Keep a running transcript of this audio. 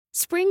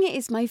Spring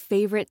is my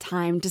favorite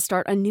time to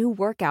start a new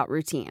workout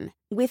routine.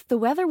 With the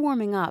weather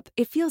warming up,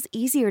 it feels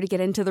easier to get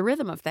into the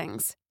rhythm of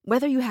things.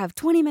 Whether you have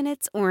 20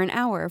 minutes or an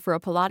hour for a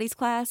Pilates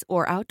class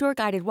or outdoor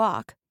guided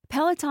walk,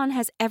 Peloton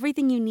has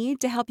everything you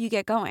need to help you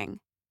get going.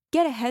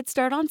 Get a head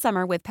start on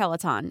summer with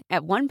Peloton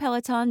at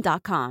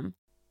onepeloton.com.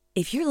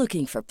 If you're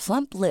looking for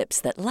plump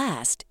lips that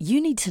last,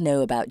 you need to know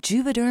about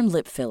Juvederm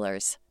lip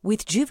fillers.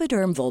 With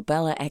Juvederm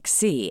Volbella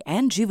XC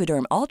and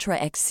Juvederm Ultra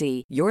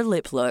XC, your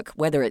lip look,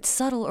 whether it's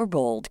subtle or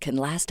bold, can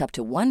last up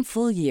to 1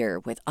 full year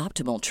with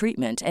optimal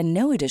treatment and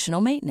no additional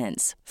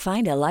maintenance.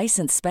 Find a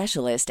licensed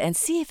specialist and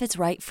see if it's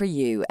right for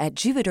you at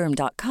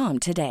Juvederm.com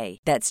today.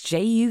 That's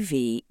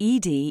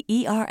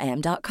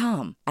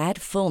JUVEDERM.com.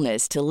 Add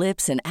fullness to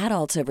lips in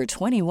adults over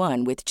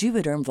 21 with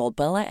Juvederm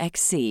Volbella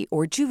XC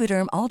or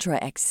Juvederm Ultra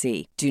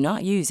XC. Do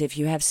not use if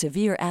you have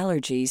severe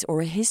allergies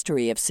or a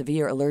history of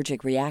severe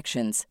allergic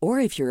reactions, or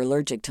if you're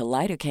allergic to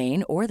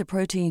lidocaine or the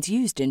proteins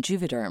used in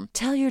Juvederm.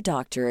 Tell your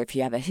doctor if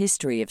you have a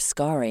history of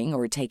scarring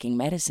or taking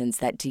medicines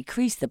that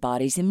decrease the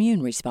body's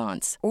immune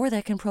response or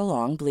that can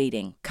prolong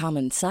bleeding.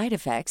 Common side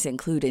effects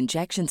include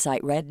injection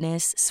site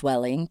redness,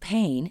 swelling,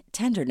 pain,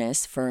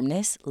 tenderness,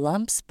 firmness,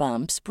 lumps,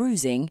 bumps,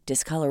 bruising,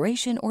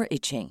 discoloration, or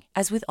itching.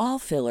 As with all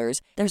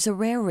fillers, there's a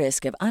rare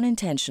risk of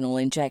unintentional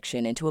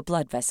injection into a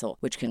blood vessel,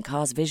 which can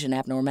cause vision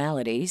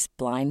abnormalities,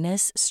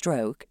 blindness,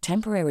 stroke,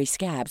 temporary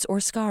scabs,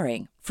 or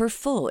scarring. For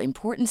full,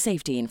 important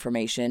safety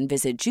information,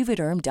 visit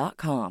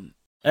Juvederm.com.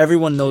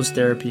 Everyone knows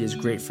therapy is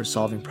great for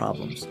solving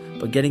problems,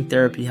 but getting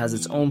therapy has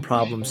its own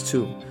problems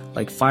too,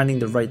 like finding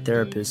the right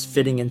therapist,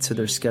 fitting into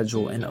their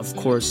schedule, and of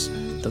course,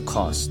 the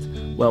cost.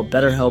 Well,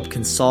 BetterHelp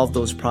can solve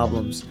those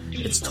problems.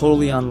 It's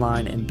totally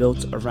online and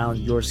built around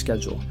your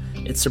schedule.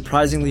 It's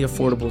surprisingly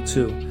affordable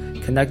too.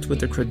 Connect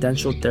with a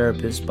credentialed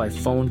therapist by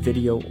phone,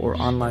 video, or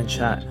online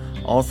chat,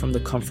 all from the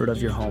comfort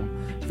of your home.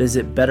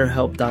 Visit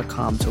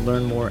BetterHelp.com to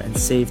learn more and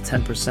save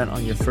 10%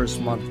 on your first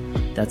month.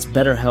 That's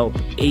BetterHelp,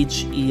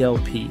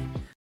 H-E-L-P.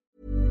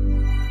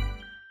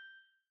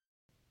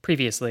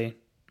 Previously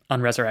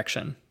on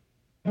Resurrection.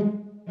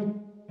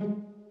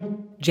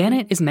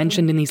 Janet is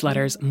mentioned in these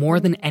letters more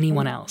than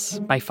anyone else,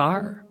 by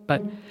far.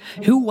 But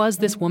who was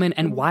this woman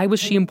and why was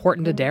she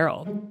important to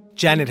Daryl?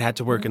 Janet had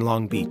to work in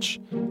Long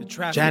Beach.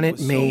 Janet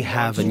may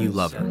have a new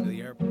lover.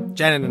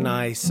 Janet and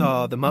I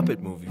saw the Muppet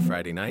movie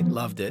Friday night,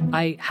 loved it.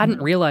 I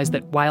hadn't realized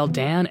that while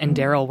Dan and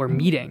Daryl were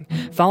meeting,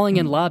 falling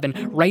in love,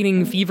 and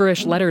writing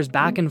feverish letters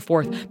back and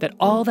forth, that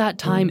all that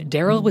time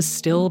Daryl was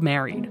still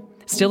married,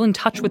 still in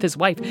touch with his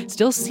wife,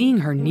 still seeing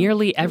her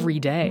nearly every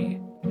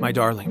day. My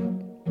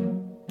darling,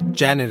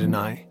 Janet and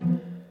I,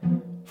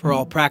 for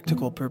all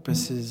practical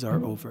purposes,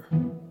 are over.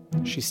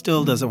 She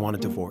still doesn't want a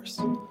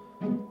divorce.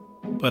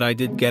 But I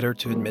did get her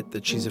to admit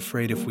that she's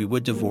afraid if we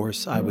would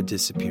divorce, I would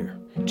disappear.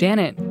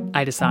 Janet,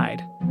 I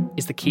decide,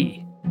 is the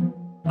key.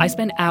 I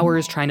spend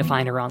hours trying to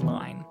find her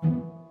online.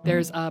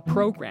 There's a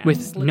program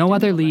with no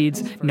other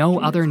leads,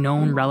 no other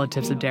known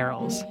relatives of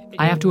Daryl's.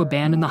 I have to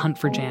abandon the hunt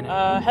for Janet.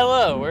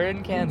 Hello, we're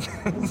in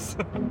Kansas.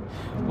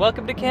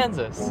 Welcome to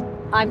Kansas.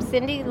 I'm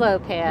Cindy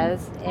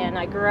Lopez, and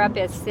I grew up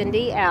as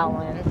Cindy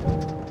Allen.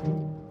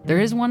 There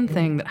is one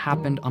thing that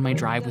happened on my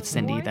drive with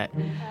Cindy that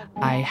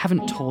I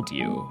haven't told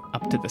you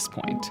up to this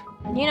point.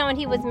 You know, when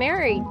he was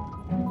married,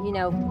 you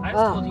know... I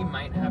was told you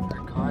might have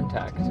her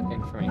contact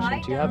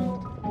information. Do you have...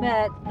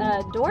 But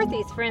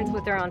Dorothy's friends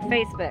with her on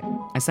Facebook.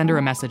 I send her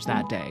a message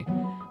that day,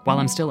 while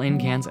I'm still in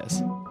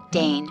Kansas.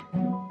 Dane,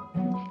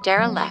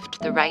 Daryl left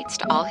the rights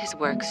to all his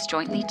works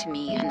jointly to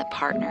me and the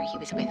partner he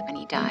was with when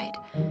he died,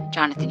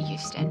 Jonathan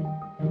Houston.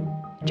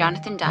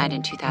 Jonathan died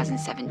in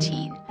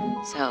 2017,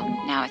 so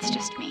now it's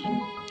just me.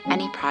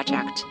 Any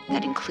project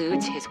that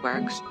includes his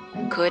works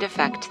could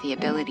affect the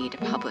ability to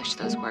publish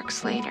those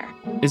works later.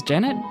 Is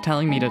Janet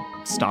telling me to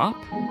stop?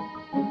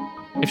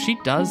 If she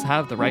does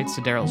have the rights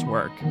to Daryl's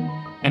work,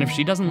 and if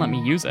she doesn't let me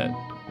use it,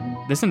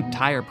 this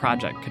entire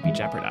project could be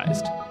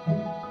jeopardized.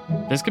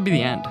 This could be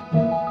the end.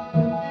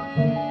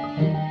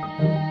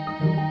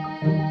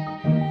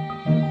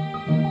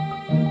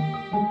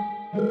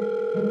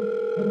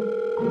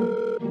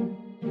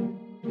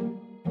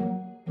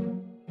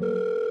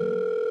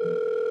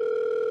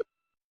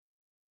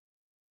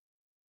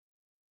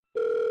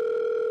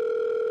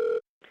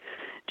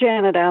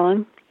 Janet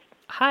Allen.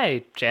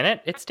 Hi,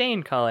 Janet. It's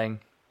Dane calling.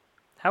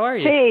 How are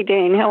you? Hey,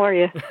 Dane. How are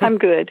you? I'm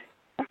good.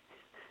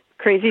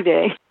 Crazy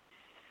day.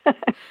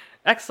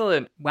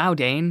 Excellent. Wow,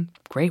 Dane.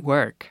 Great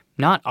work.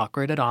 Not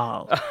awkward at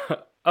all.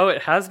 Oh,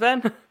 it has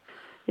been?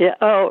 Yeah.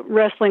 Oh,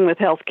 wrestling with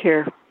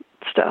healthcare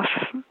stuff.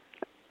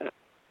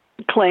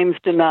 Claims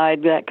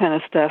denied, that kind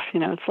of stuff. You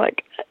know, it's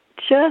like,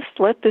 just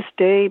let this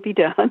day be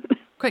done.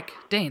 Quick,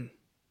 Dane.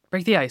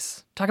 Break the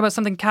ice. Talk about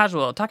something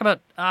casual. Talk about,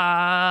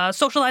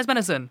 socialized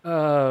medicine.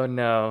 Oh,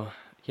 no.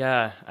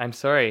 Yeah, I'm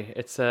sorry.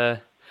 It's,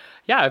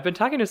 I've been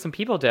talking to some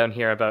people down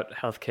here about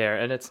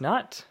healthcare, and it's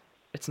not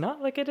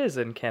like it is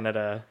in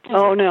Canada.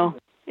 Oh, no.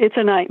 It's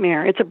a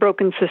nightmare. It's a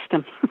broken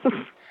system.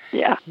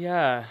 Yeah.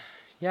 Yeah,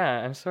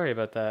 I'm sorry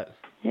about that.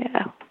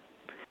 Yeah.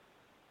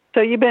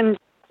 So you've been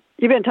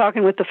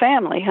talking with the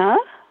family, huh?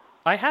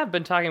 I have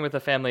been talking with the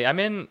family. I'm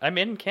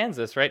in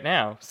Kansas right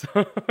now,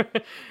 so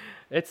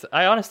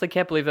I honestly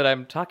can't believe that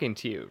I'm talking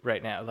to you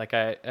right now. Like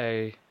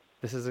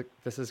this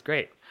is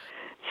great.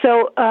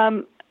 So,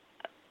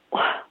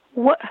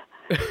 what?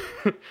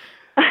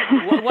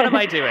 What am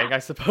I doing, I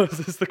suppose,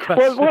 is the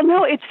question. Well,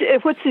 no.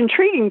 What's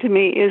intriguing to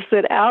me is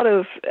that out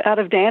of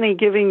Danny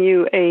giving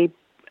you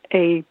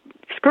a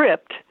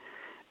script,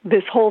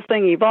 this whole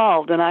thing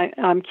evolved, and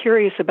I'm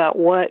curious about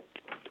what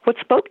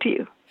spoke to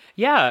you.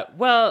 Yeah.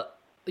 Well,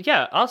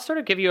 yeah. I'll sort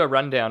of give you a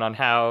rundown on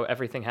how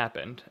everything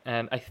happened,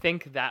 and I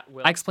think that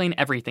will. I explain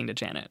everything to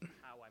Janet.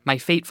 My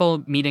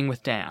fateful meeting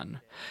with Dan,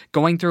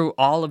 going through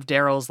all of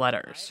Daryl's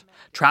letters,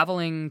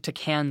 traveling to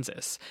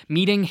Kansas,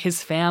 meeting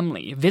his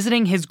family,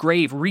 visiting his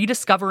grave,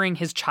 rediscovering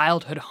his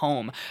childhood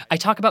home. I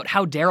talk about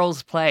how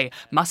Daryl's play,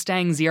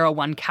 Mustang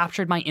 01,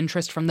 captured my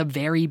interest from the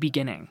very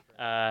beginning.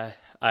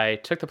 I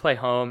took the play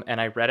home and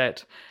I read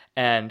it,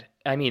 and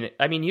I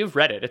mean, you've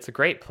read it. It's a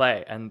great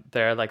play, and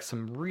there are like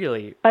some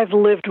really... I've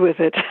lived with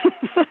it.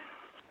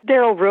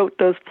 Daryl wrote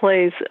those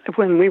plays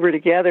when we were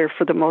together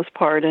for the most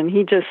part, and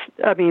he just,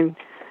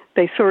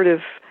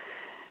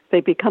 they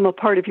become a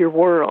part of your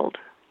world,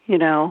 you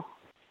know.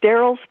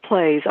 Daryl's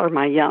plays are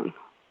my young.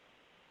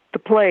 The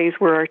plays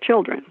were our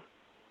children.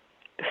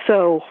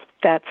 So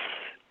that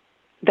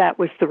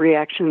was the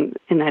reaction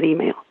in that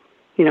email.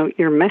 You know,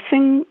 you're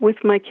messing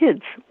with my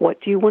kids. What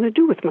do you want to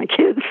do with my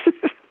kids?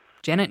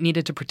 Janet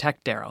needed to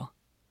protect Daryl,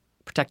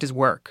 protect his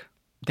work,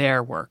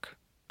 their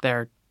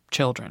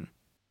children.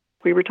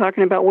 We were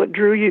talking about what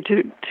drew you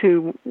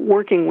to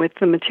working with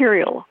the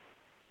material.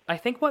 I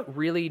think what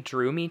really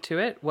drew me to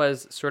it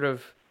was sort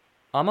of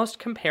almost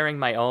comparing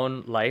my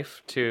own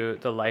life to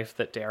the life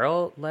that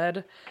Daryl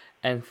led,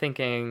 and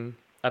thinking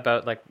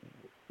about like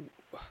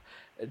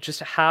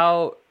just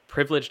how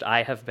privileged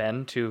I have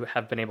been to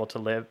have been able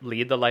to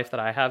lead the life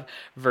that I have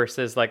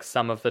versus like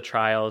some of the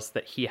trials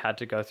that he had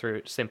to go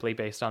through simply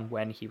based on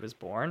when he was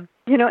born.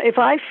 You know, if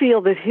I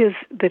feel that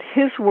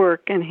his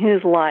work and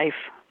his life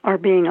are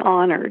being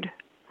honored,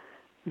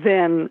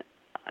 then,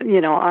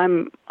 you know,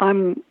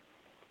 I'm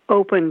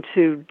open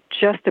to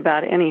just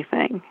about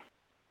anything.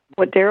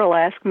 What Daryl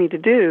asked me to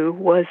do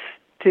was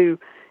to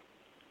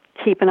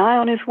keep an eye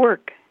on his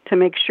work to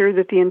make sure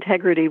that the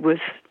integrity was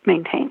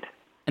maintained.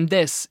 And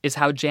this is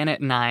how Janet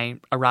and I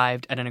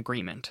arrived at an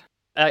agreement.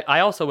 I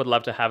also would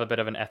love to have a bit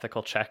of an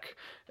ethical check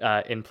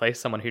in place,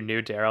 someone who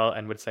knew Daryl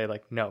and would say,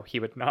 like, no, he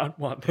would not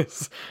want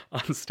this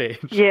on stage.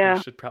 Yeah.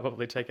 You should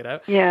probably take it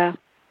out. Yeah.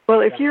 Well,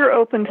 if you're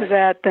open to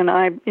that, then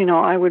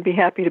I would be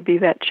happy to be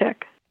that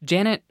check.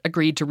 Janet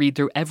agreed to read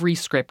through every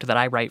script that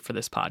I write for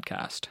this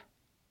podcast.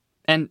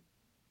 And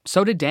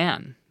so did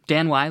Dan.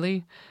 Dan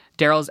Wiley,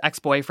 Daryl's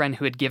ex-boyfriend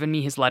who had given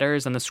me his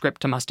letters and the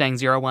script to Mustang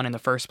 01 in the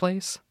first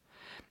place.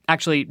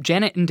 Actually,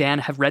 Janet and Dan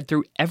have read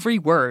through every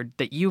word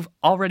that you've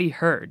already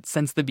heard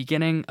since the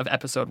beginning of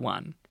episode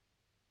 1.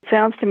 It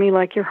sounds to me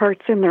like your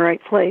heart's in the right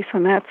place,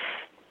 and that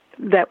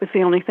was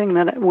the only thing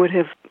that would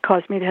have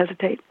caused me to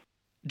hesitate.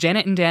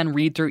 Janet and Dan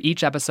read through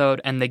each episode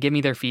and they give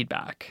me their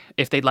feedback.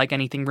 If they'd like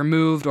anything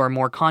removed or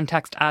more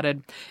context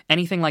added,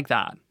 anything like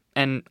that.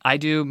 And I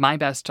do my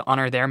best to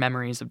honor their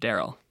memories of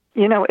Daryl.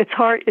 You know, it's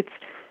hard.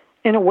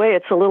 In a way,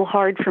 it's a little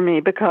hard for me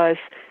because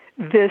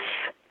this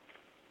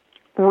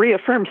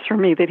reaffirms for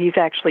me that he's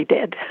actually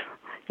dead,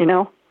 you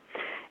know?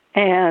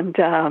 And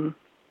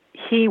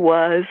he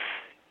was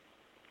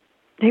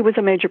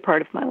a major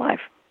part of my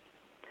life.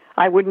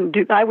 I wouldn't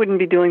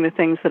be doing the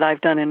things that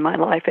I've done in my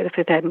life if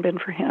it hadn't been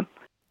for him.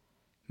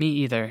 Me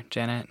either,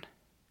 Janet.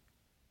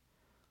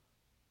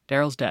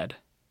 Daryl's dead.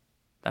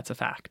 That's a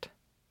fact.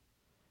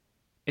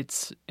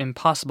 It's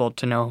impossible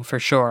to know for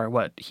sure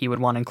what he would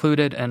want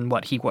included and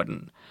what he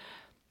wouldn't.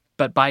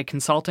 But by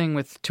consulting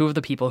with two of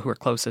the people who are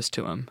closest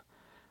to him,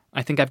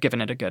 I think I've given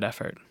it a good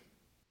effort.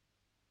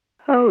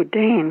 Oh,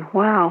 Dane,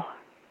 wow.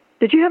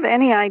 Did you have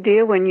any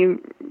idea when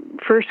you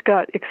first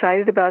got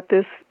excited about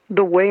this,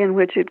 the way in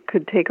which it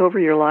could take over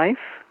your life?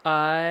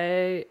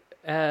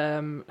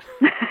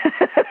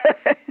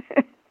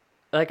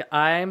 Like,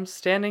 I'm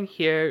standing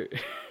here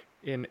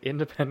in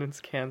Independence,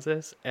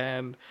 Kansas,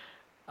 and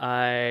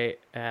I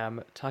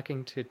am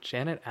talking to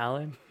Janet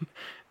Allen,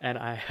 and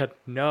I had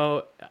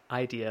no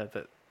idea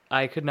that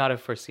I could not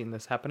have foreseen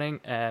this happening.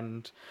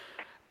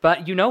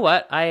 But you know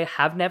what?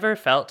 I've never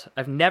felt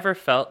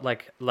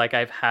like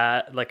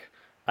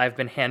I've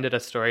been handed a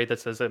story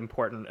that's as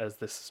important as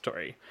this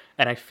story,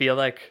 and I feel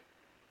like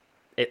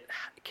it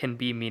can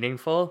be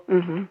meaningful.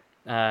 Mm-hmm.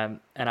 And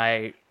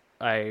I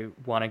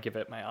want to give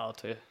it my all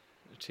to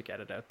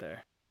get it out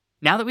there.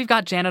 Now that we've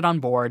got Janet on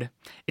board,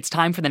 it's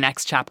time for the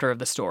next chapter of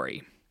the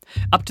story.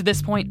 Up to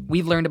this point,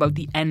 we've learned about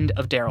the end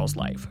of Daryl's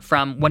life,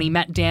 from when he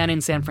met Dan in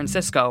San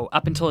Francisco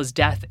up until his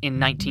death in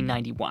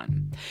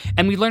 1991.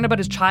 And we learned about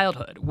his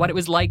childhood, what it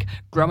was like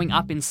growing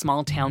up in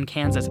small-town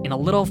Kansas in a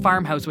little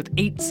farmhouse with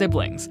 8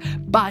 siblings.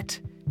 But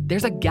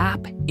there's a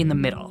gap in the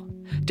middle.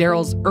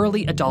 Daryl's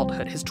early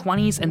adulthood, his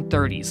 20s and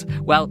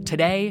 30s. Well,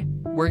 today,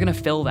 we're going to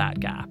fill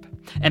that gap.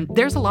 And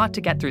there's a lot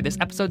to get through. This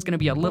episode's going to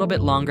be a little bit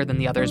longer than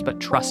the others,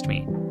 but trust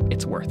me,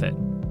 it's worth it.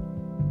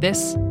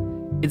 This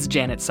is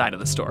Janet's side of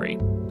the story,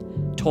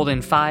 told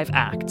in 5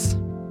 acts.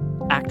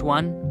 Act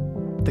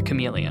 1, The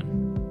Chameleon.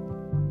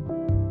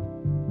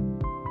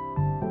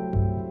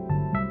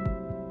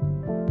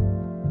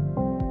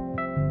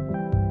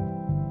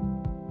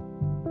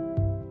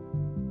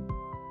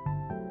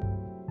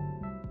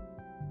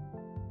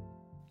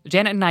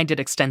 Janet and I did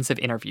extensive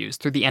interviews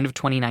through the end of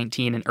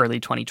 2019 and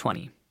early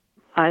 2020.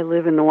 I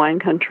live in the wine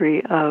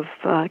country of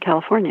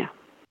California.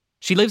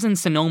 She lives in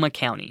Sonoma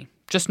County,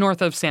 just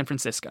north of San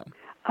Francisco.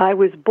 I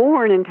was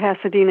born in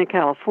Pasadena,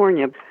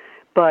 California,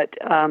 but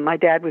my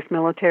dad was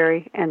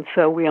military, and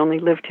so we only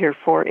lived here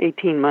for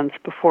 18 months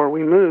before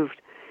we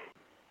moved.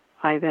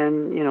 I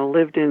then,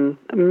 lived in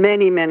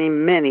many, many,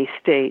 many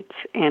states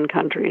and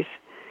countries,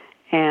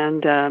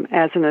 and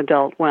as an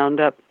adult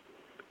wound up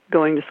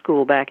going to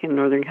school back in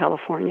Northern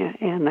California,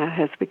 and that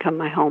has become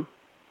my home.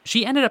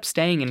 She ended up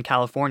staying in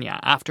California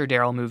after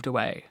Daryl moved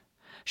away.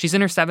 She's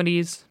in her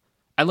 70s.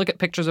 I look at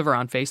pictures of her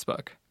on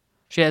Facebook.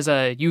 She has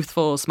a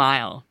youthful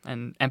smile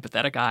and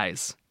empathetic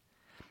eyes.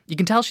 You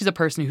can tell she's a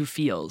person who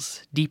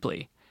feels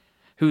deeply,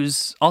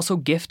 who's also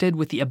gifted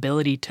with the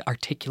ability to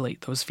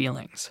articulate those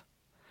feelings.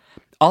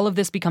 All of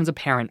this becomes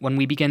apparent when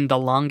we begin the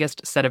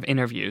longest set of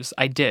interviews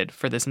I did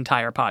for this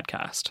entire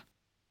podcast.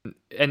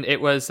 And it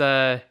was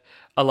a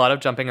lot of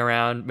jumping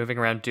around, moving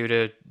around due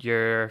to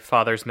your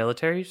father's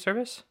military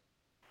service?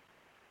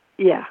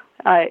 Yeah,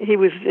 he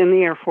was in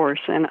the Air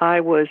Force, and I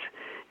was,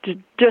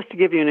 just to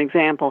give you an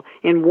example,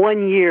 in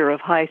 1 year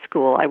of high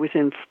school, I was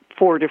in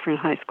 4 different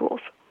high schools.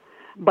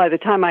 By the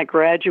time I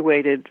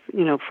graduated,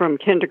 from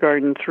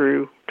kindergarten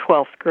through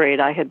 12th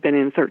grade, I had been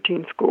in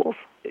 13 schools.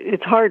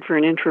 It's hard for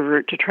an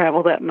introvert to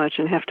travel that much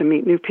and have to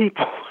meet new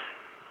people.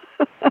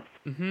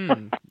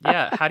 Mm-hmm.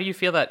 Yeah. How do you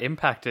feel that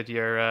impacted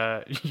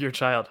your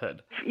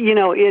childhood?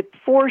 It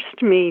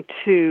forced me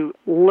to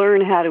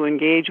learn how to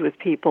engage with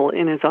people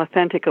in as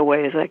authentic a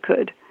way as I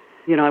could.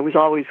 I was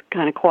always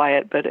kind of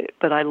quiet,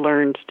 but I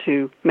learned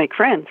to make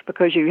friends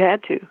because you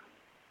had to.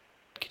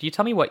 Could you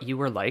tell me what you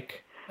were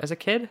like as a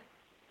kid?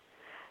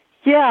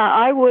 Yeah,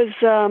 I was...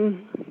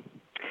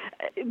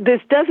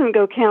 this doesn't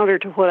go counter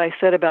to what I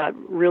said about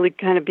really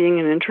kind of being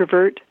an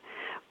introvert,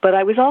 but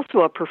I was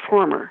also a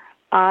performer.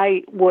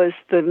 I was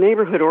the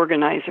neighborhood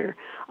organizer.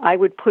 I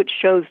would put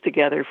shows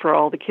together for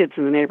all the kids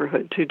in the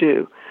neighborhood to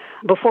do.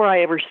 Before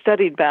I ever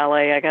studied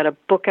ballet, I got a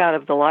book out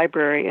of the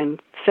library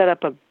and set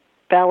up a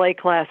ballet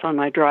class on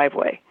my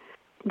driveway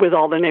with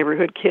all the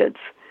neighborhood kids.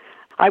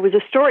 I was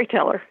a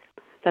storyteller.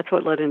 That's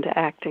what led into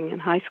acting in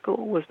high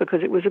school, was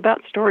because it was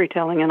about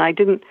storytelling, and I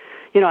didn't,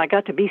 I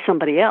got to be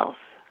somebody else.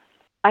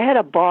 I had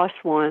a boss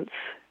once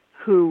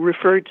who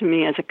referred to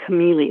me as a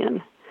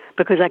chameleon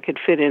because I could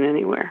fit in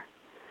anywhere.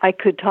 I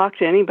could talk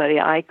to anybody.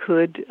 I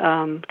could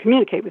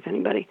communicate with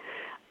anybody.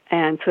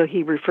 And so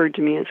he referred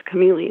to me as a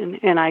chameleon.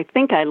 And I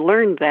think I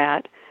learned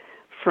that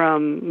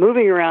from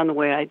moving around the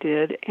way I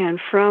did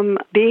and from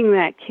being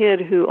that kid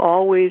who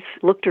always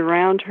looked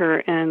around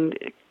her and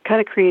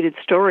kind of created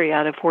story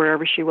out of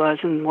wherever she was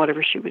and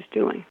whatever she was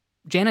doing.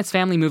 Janet's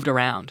family moved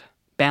around,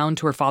 bound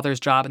to her father's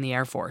job in the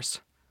Air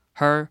Force.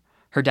 Her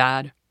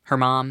dad, her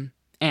mom,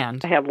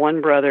 and... I have one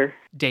brother,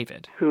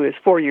 David, who is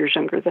 4 years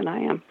younger than I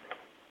am.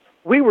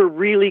 We were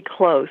really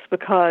close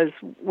because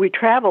we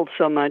traveled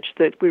so much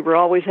that we were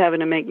always having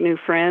to make new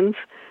friends,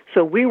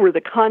 so we were the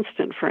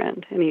constant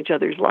friend in each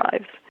other's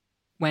lives.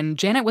 When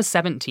Janet was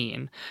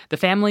 17, the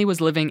family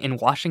was living in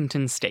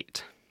Washington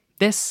State.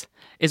 This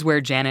is where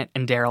Janet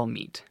and Daryl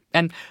meet.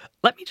 And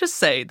let me just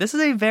say, this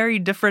is a very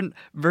different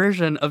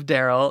version of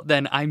Daryl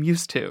than I'm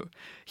used to.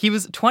 He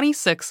was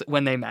 26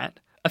 when they met,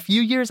 a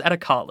few years out of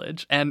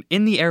college, and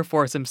in the Air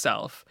Force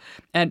himself.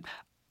 And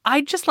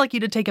I'd just like you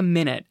to take a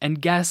minute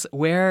and guess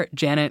where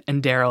Janet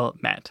and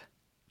Daryl met.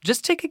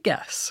 Just take a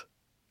guess.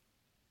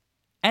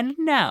 And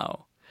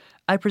now,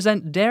 I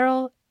present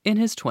Daryl in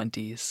his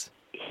 20s.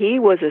 He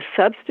was a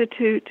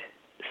substitute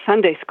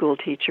Sunday school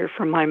teacher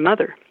for my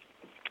mother,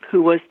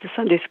 who was the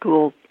Sunday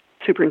school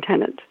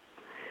superintendent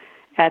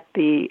at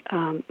the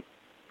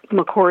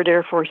McChord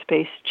Air Force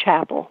Base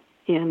Chapel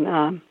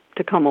in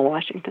Tacoma,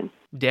 Washington.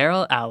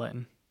 Daryl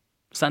Allen,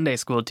 Sunday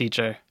school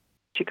teacher.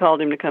 She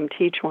called him to come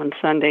teach one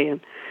Sunday,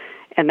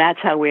 and that's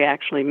how we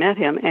actually met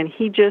him. And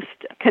he just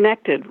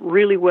connected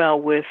really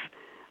well with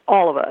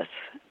all of us.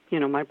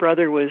 My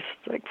brother was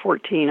like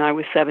 14, I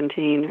was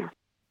 17.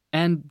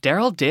 And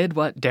Daryl did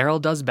what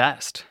Daryl does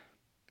best.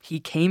 He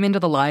came into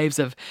the lives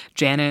of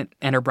Janet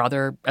and her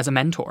brother as a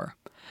mentor,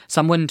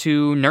 someone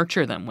to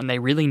nurture them when they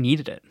really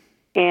needed it.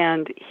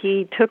 And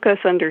he took us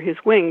under his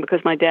wing because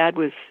my dad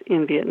was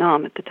in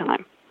Vietnam at the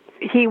time.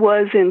 He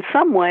was, in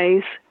some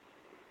ways,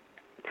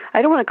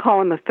 I don't want to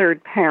call him a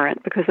third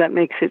parent because that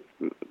makes it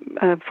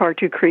far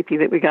too creepy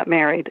that we got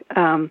married.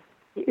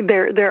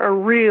 There are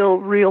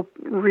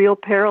real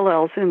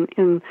parallels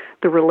in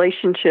the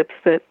relationships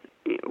that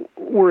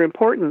were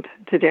important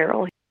to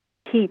Daryl.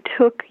 He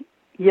took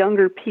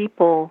younger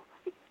people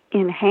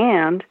in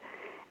hand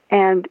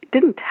and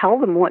didn't tell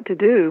them what to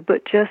do,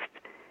 but just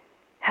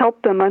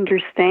helped them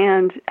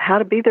understand how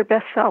to be their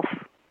best self.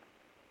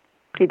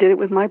 He did it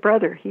with my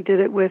brother. He did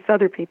it with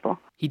other people.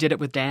 He did it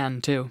with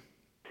Dan, too.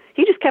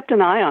 He just kept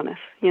an eye on us,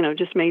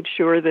 just made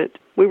sure that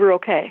we were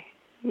okay,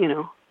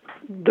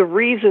 The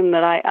reason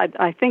that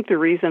I think the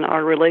reason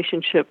our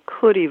relationship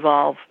could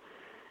evolve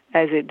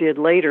as it did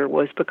later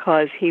was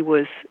because he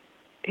was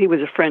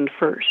a friend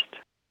first.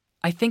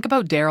 I think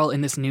about Daryl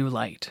in this new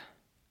light.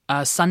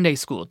 A Sunday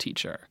school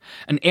teacher,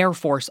 an Air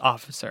Force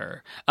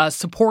officer, a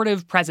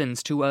supportive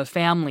presence to a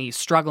family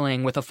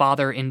struggling with a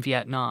father in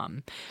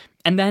Vietnam.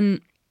 And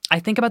then I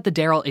think about the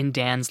Daryl in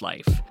Dan's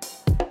life.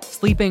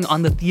 Sleeping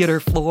on the theater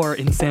floor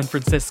in San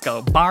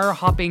Francisco,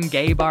 bar-hopping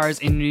gay bars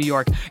in New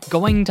York,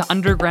 going to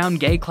underground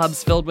gay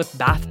clubs filled with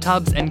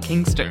bathtubs and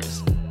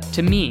kinksters.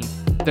 To me,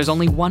 there's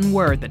only one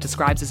word that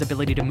describes his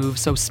ability to move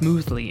so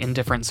smoothly in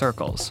different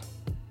circles.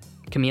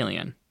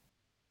 Chameleon.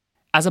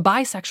 As a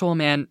bisexual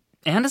man,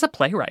 and as a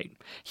playwright,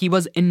 he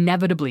was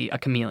inevitably a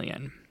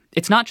chameleon.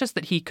 It's not just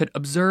that he could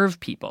observe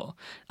people,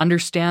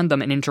 understand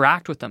them, and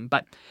interact with them,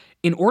 but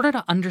in order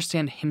to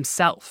understand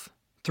himself,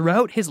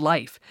 throughout his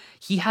life,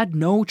 he had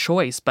no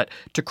choice but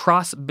to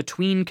cross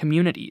between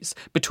communities,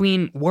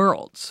 between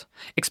worlds,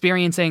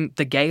 experiencing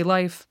the gay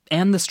life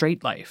and the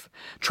straight life,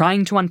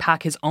 trying to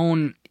unpack his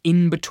own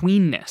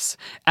in-betweenness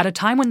at a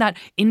time when that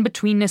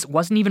in-betweenness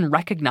wasn't even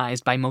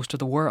recognized by most of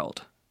the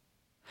world.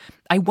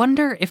 I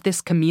wonder if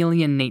this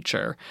chameleon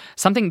nature,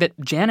 something that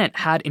Janet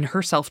had in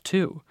herself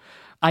too,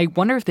 I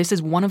wonder if this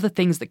is one of the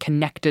things that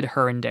connected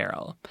her and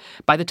Daryl.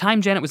 By the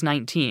time Janet was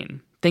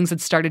 19, things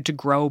had started to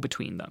grow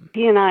between them.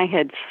 He and I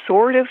had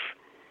sort of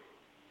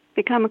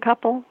become a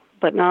couple,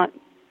 but not.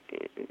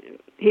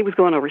 He was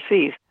going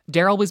overseas.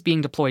 Daryl was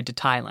being deployed to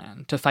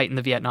Thailand to fight in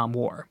the Vietnam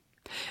War,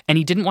 and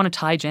he didn't want to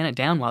tie Janet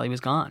down while he was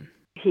gone.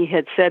 He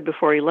had said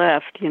before he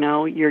left,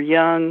 you're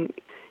young,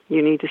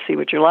 you need to see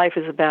what your life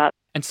is about.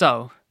 And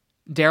so,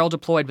 Daryl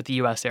deployed with the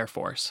U.S. Air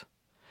Force.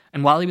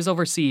 And while he was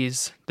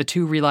overseas, the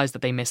two realized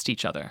that they missed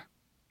each other.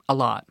 A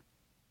lot.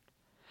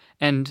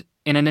 And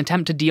in an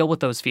attempt to deal with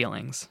those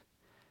feelings,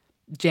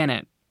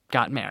 Janet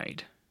got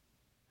married.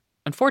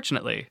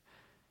 Unfortunately,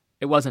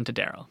 it wasn't to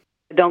Daryl.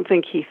 I don't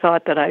think he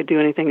thought that I'd do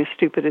anything as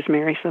stupid as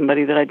marry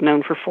somebody that I'd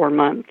known for 4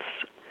 months,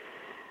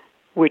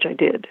 which I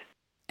did.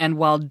 And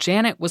while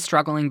Janet was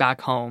struggling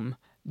back home,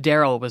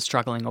 Daryl was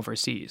struggling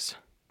overseas.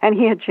 And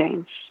he had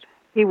changed.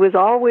 He was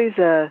always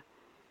a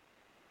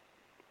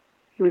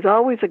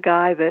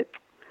guy that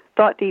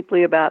thought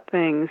deeply about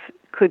things,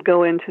 could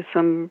go into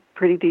some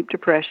pretty deep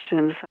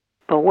depressions.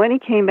 But when he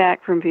came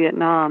back from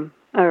Vietnam,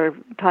 or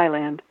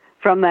Thailand,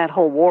 from that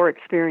whole war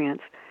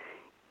experience,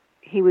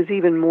 he was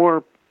even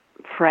more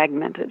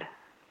fragmented,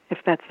 if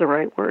that's the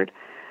right word,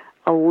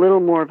 a little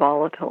more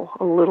volatile,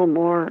 a little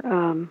more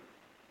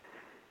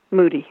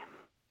moody.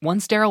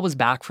 Once Daryl was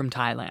back from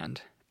Thailand,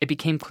 it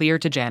became clear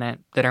to Janet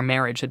that our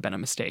marriage had been a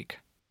mistake.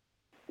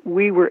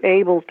 We were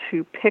able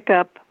to pick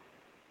up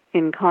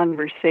in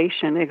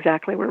conversation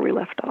exactly where we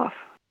left off.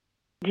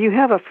 Do you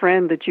have a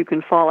friend that you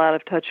can fall out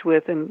of touch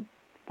with, and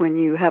when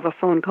you have a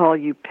phone call,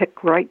 you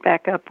pick right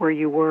back up where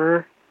you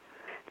were?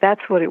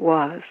 That's what it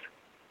was.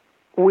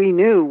 We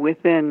knew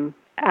within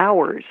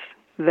hours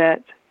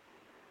that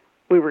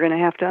we were going to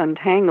have to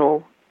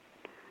untangle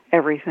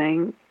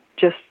everything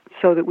just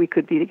so that we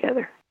could be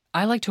together.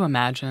 I like to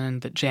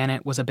imagine that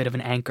Janet was a bit of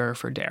an anchor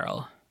for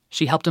Daryl.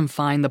 She helped him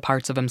find the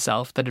parts of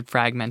himself that had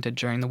fragmented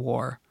during the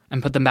war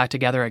and put them back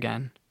together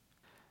again.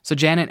 So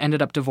Janet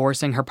ended up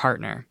divorcing her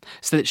partner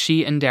so that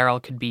she and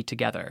Daryl could be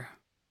together.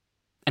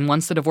 And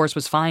once the divorce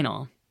was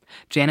final,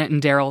 Janet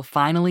and Daryl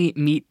finally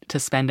meet to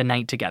spend a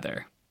night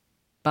together.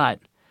 But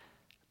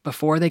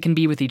before they can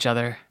be with each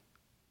other,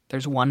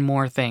 there's one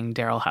more thing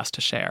Daryl has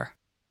to share.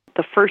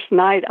 The first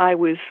night I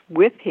was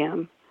with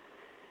him,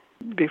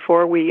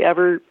 before we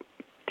ever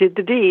did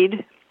the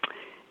deed,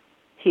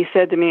 he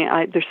said to me,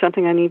 there's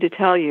something I need to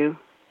tell you.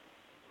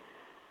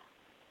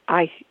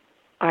 I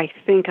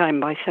think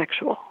I'm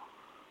bisexual.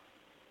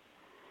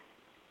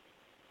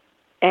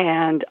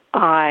 And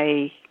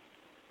I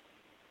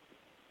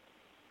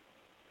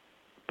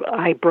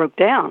broke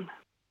down.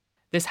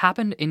 This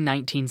happened in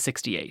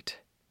 1968.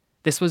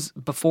 This was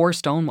before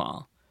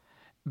Stonewall,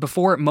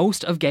 before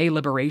most of gay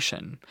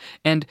liberation.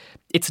 And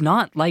it's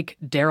not like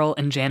Daryl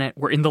and Janet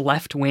were in the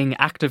left-wing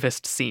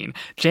activist scene.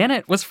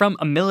 Janet was from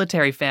a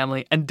military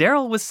family, and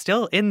Daryl was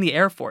still in the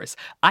Air Force.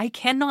 I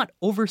cannot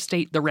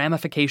overstate the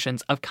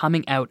ramifications of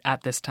coming out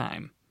at this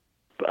time.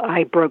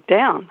 I broke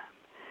down,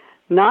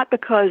 not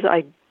because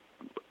I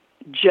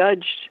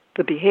judged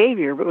the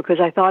behavior, but because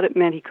I thought it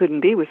meant he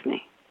couldn't be with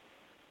me.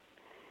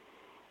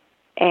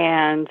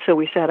 And so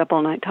we sat up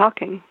all night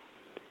talking.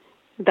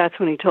 That's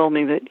when he told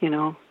me that,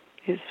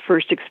 his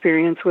first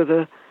experience with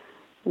a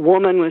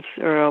woman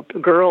or a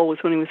girl was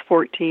when he was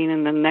 14,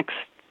 and the next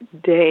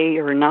day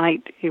or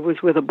night he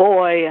was with a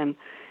boy, and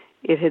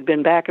it had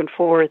been back and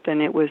forth,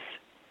 and it was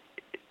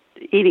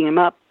eating him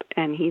up,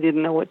 and he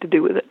didn't know what to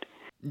do with it.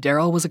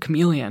 Daryl was a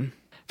chameleon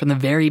from the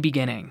very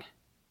beginning.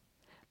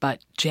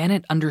 But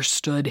Janet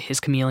understood his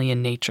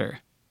chameleon nature.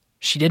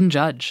 She didn't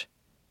judge.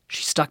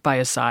 She stuck by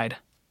his side.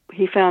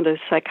 He found a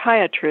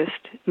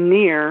psychiatrist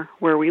near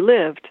where we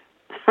lived,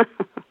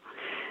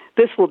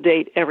 This will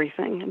date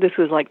everything. This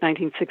was like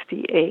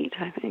 1968,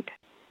 I think.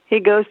 He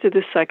goes to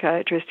this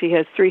psychiatrist. He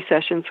has 3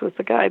 sessions with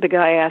the guy. The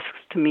guy asks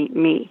to meet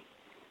me.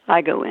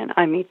 I go in.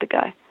 I meet the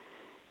guy.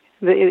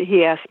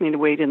 He asked me to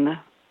wait in the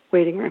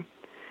waiting room.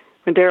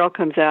 When Daryl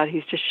comes out,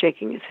 he's just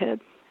shaking his head.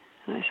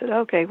 And I said,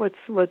 okay,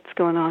 what's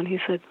going on? He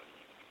said,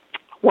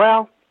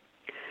 well,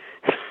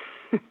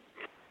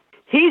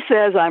 he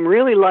says, I'm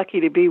really lucky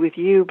to be with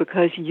you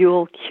because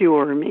you'll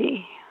cure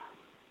me.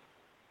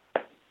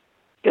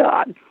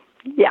 God,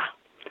 yeah.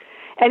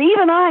 And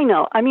even I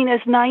know, I mean, as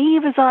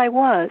naive as I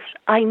was,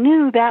 I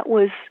knew that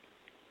was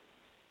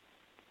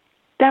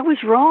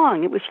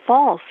wrong. It was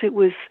false. It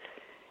was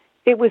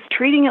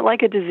treating it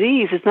like a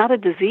disease. It's not a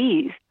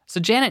disease. So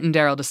Janet and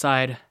Daryl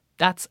decide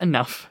that's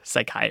enough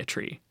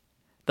psychiatry.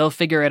 They'll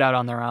figure it out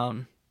on their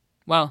own.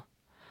 Well,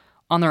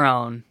 on their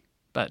own,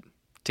 but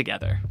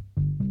together.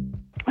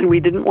 And we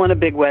didn't want a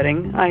big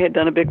wedding. I had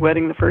done a big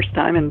wedding the first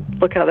time, and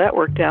look how that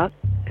worked out.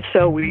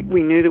 So we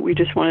knew that we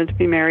just wanted to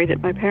be married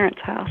at my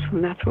parents' house,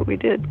 and that's what we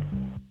did.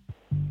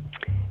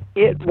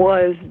 It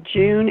was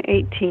June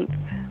 18th,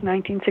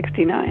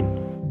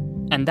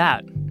 1969. And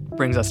that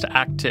brings us to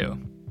Act 2,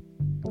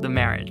 the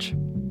marriage.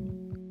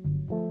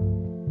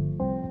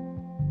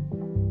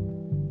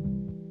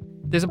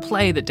 There's a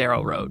play that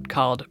Daryl wrote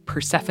called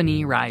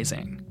Persephone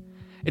Rising.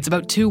 It's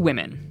about 2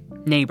 women,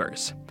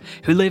 neighbors,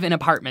 who live in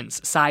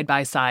apartments side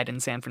by side in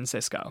San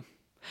Francisco.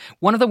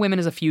 One of the women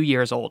is a few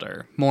years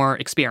older, more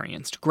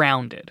experienced,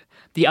 grounded.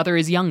 The other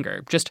is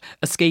younger, just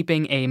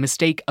escaping a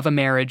mistake of a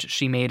marriage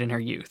she made in her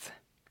youth.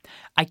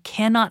 I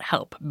cannot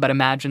help but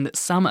imagine that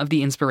some of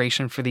the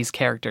inspiration for these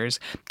characters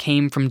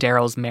came from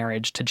Daryl's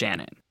marriage to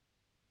Janet.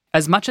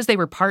 As much as they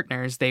were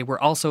partners, they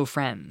were also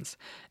friends.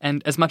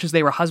 And as much as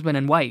they were husband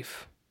and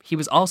wife, he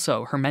was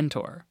also her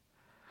mentor.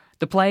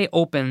 The play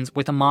opens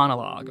with a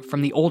monologue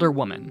from the older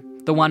woman,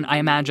 the one I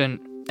imagine,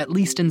 at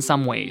least in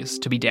some ways,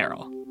 to be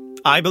Daryl.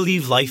 I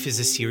believe life is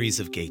a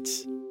series of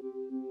gates.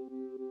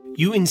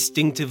 You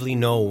instinctively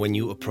know when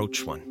you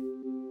approach one.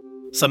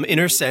 Some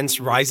inner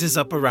sense rises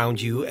up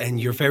around you and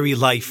your very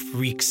life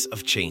reeks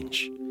of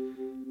change.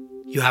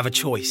 You have a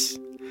choice.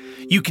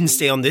 You can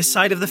stay on this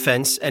side of the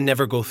fence and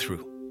never go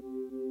through.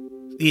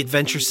 The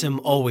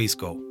adventuresome always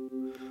go,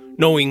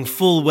 knowing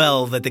full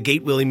well that the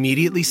gate will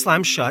immediately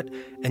slam shut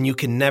and you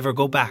can never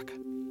go back.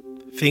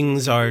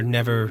 Things are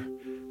never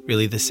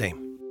really the same.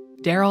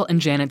 Daryl and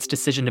Janet's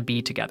decision to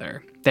be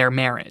together, their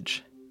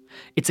marriage,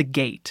 it's a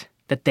gate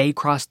that they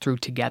crossed through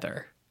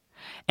together.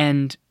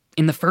 And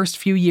in the first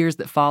few years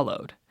that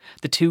followed,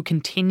 the two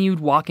continued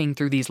walking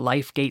through these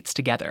life gates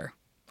together,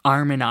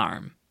 arm in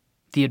arm,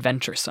 the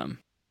adventuresome.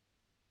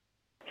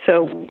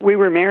 So we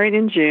were married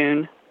in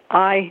June.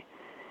 By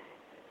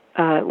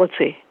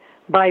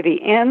the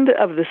end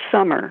of the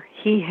summer,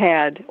 he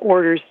had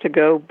orders to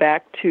go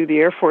back to the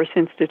Air Force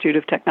Institute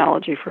of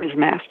Technology for his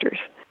master's.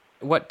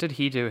 What did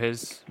he do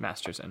his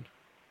master's in?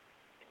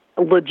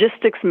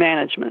 Logistics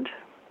management,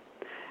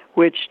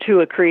 which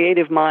to a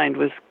creative mind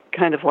was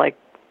kind of like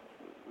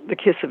the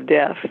kiss of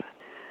death.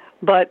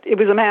 But it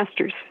was a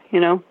master's, you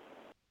know.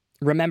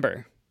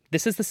 Remember,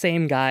 this is the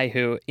same guy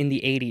who, in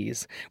the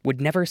 80s, would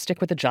never stick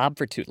with a job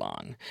for too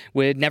long,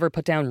 would never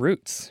put down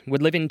roots,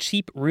 would live in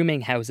cheap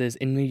rooming houses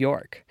in New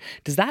York.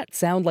 Does that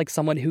sound like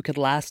someone who could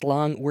last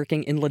long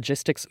working in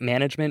logistics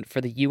management for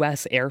the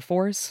U.S. Air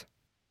Force?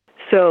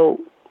 So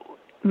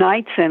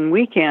nights and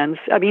weekends,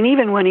 I mean,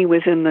 even when he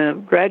was in the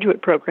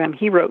graduate program,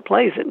 he wrote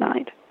plays at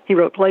night. He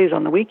wrote plays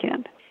on the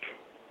weekend.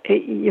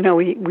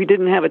 We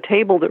didn't have a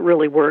table that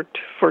really worked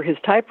for his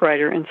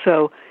typewriter, and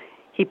so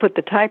he put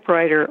the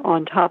typewriter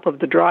on top of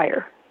the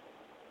dryer,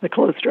 the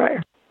clothes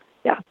dryer,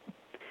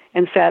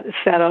 and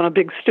sat on a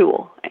big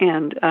stool.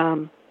 And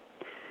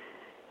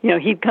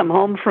he'd come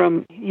home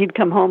from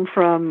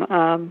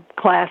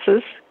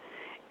classes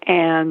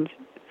and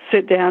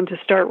sit down to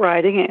start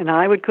writing, and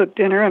I would cook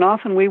dinner, and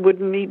often we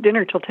wouldn't eat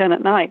dinner till 10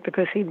 at night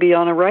because he'd be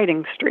on a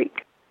writing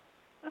streak.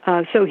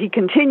 So he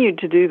continued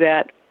to do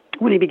that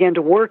when he began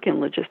to work in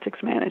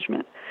logistics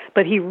management.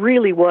 But he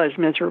really was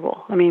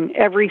miserable. I mean,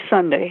 every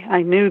Sunday,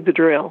 I knew the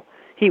drill.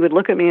 He would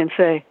look at me and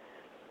say,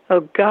 "Oh,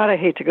 God, I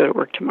hate to go to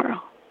work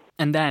tomorrow."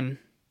 And then,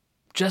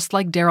 just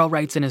like Daryl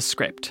writes in his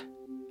script,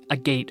 a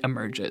gate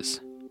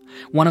emerges.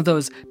 One of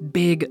those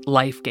big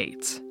life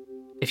gates.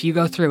 If you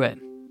go through it,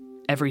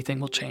 everything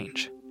will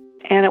change.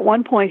 And at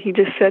one point, he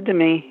just said to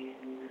me,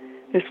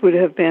 this would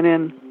have been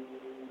in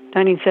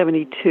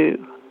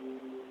 1972,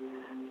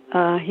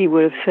 he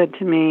would have said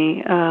to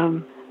me,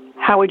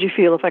 how would you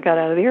feel if I got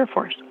out of the Air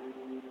Force?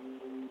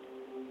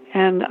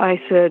 And I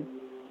said,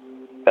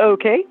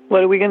 okay,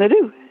 what are we going to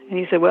do? And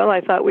he said, well, I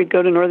thought we'd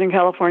go to Northern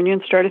California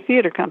and start a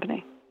theater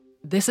company.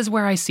 This is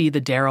where I see the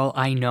Daryl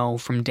I know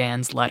from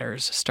Dan's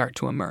letters start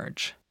to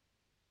emerge.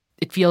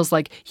 It feels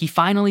like he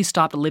finally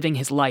stopped living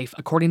his life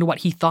according to what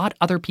he thought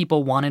other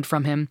people wanted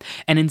from him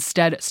and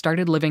instead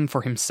started living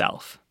for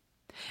himself.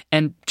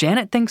 And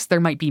Janet thinks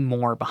there might be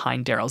more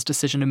behind Daryl's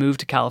decision to move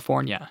to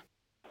California.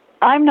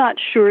 I'm not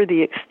sure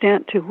the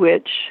extent to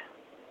which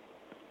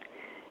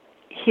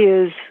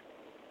his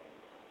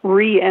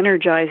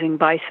re-energizing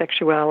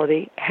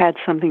bisexuality had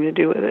something to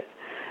do with it.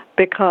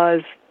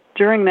 Because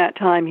during that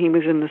time he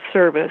was in the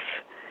service,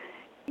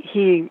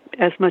 he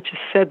as much as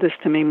said this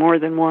to me more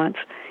than once,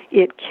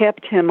 it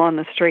kept him on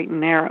the straight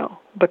and narrow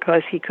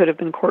because he could have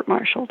been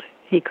court-martialed.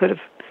 He could have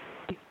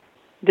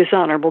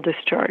dishonorable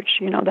discharge,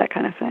 that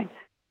kind of thing.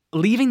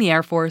 Leaving the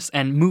Air Force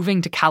and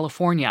moving to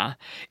California,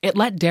 it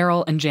let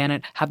Daryl and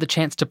Janet have the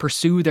chance to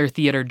pursue their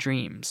theater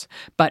dreams.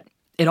 But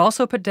it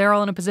also put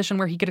Daryl in a position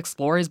where he could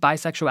explore his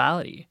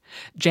bisexuality.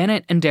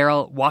 Janet and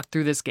Daryl walked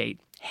through this gate,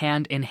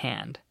 hand in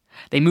hand.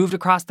 They moved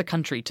across the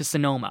country to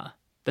Sonoma,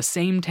 the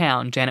same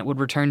town Janet would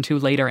return to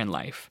later in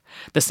life,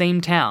 the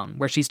same town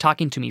where she's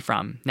talking to me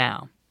from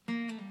now.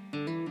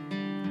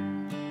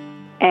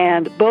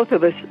 And both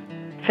of us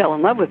fell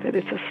in love with it.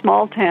 It's a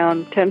small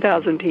town,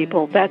 10,000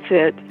 people, that's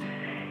it.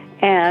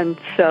 And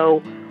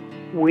so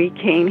we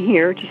came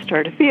here to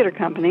start a theater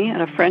company,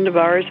 and a friend of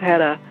ours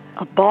had a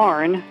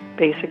barn,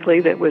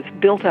 basically, that was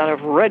built out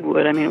of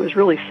redwood. I mean, it was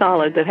really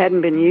solid, that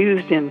hadn't been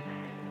used in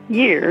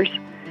years.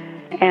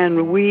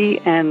 And we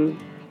and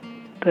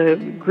the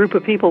group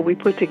of people we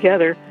put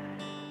together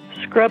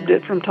scrubbed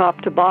it from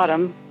top to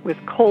bottom with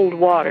cold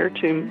water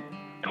to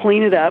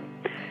clean it up.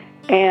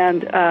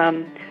 And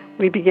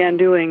we began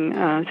doing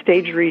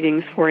stage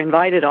readings for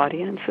invited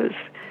audiences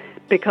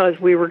because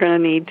we were going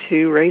to need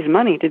to raise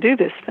money to do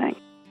this thing.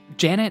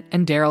 Janet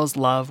and Daryl's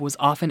love was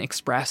often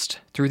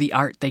expressed through the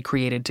art they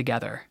created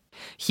together.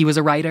 He was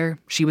a writer,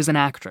 she was an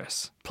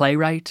actress,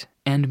 playwright,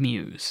 and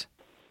muse.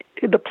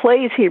 The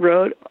plays he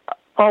wrote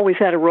always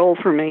had a role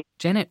for me.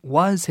 Janet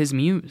was his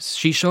muse.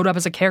 She showed up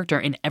as a character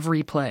in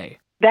every play.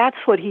 That's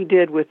what he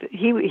did with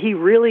he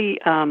really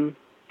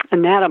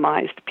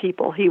anatomized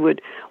people. He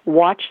would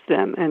watch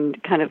them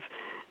and kind of,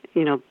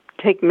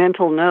 take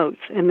mental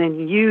notes and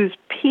then use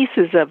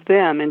pieces of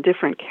them in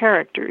different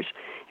characters.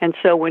 And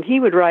so when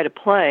he would write a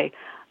play,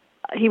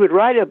 he would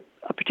write a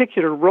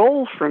particular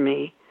role for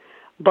me,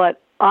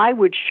 but I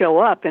would show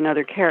up in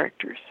other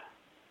characters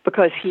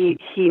because he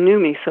knew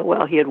me so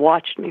well. He had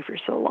watched me for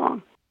so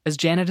long. As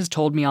Janet has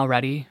told me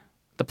already,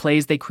 the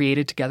plays they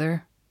created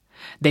together,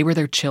 they were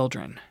their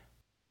children.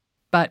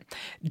 But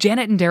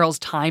Janet and Daryl's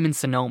time in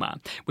Sonoma,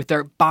 with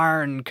their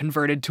barn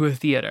converted to a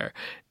theater,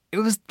 it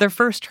was their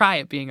first try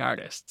at being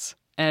artists.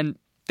 And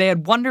they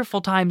had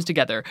wonderful times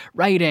together,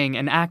 writing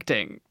and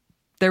acting.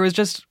 There was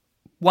just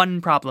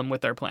one problem with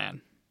their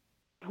plan.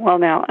 Well,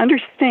 now,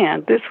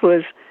 understand, this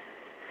was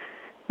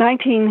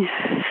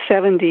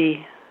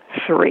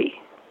 1973.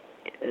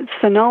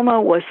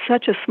 Sonoma was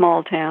such a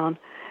small town.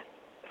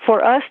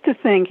 For us to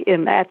think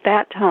at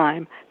that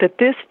time that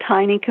this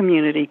tiny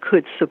community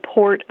could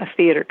support a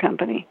theater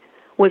company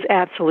was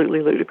absolutely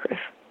ludicrous.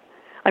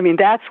 I mean,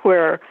 that's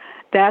where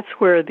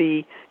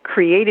the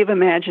creative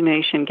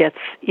imagination gets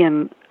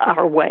in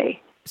our way.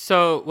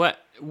 So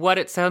what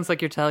it sounds like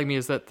you're telling me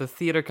is that the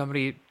theater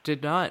company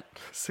did not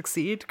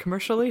succeed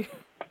commercially?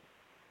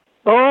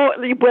 Oh,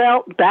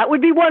 well, that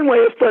would be one way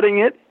of putting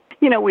it.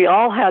 We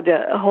all had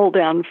to hold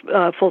down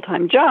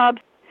full-time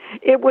jobs.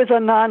 It was a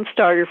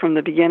non-starter from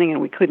the beginning,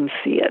 and we couldn't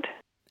see it.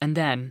 And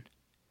then,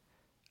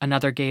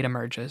 another gate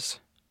emerges.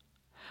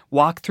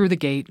 Walk through the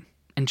gate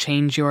and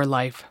change your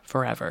life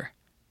forever.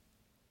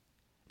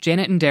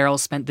 Janet and Daryl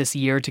spent this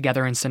year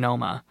together in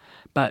Sonoma,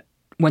 but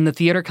when the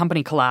theater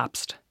company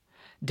collapsed,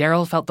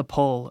 Daryl felt the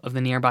pull of the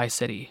nearby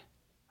city,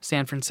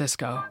 San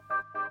Francisco.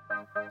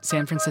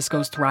 San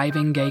Francisco's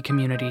thriving gay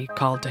community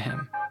called to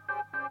him.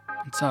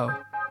 And so,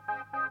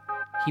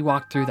 he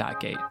walked through that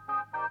gate.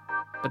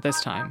 But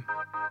this time,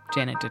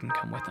 Janet didn't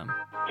come with him.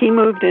 He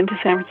moved into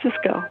San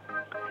Francisco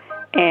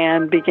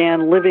and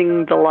began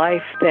living the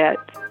life that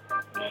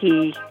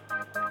he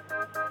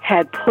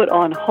had put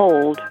on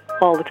hold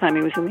all the time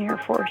he was in the Air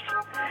Force.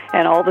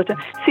 And all the time.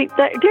 See,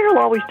 Daryl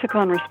always took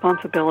on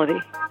responsibility.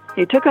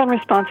 He took on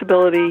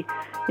responsibility,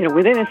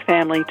 within his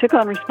family. He took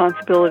on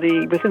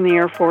responsibility within the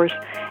Air Force.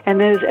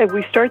 And then as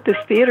we start this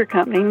theater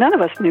company, none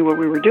of us knew what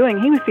we were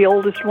doing. He was the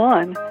oldest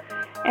one.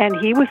 And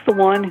he was the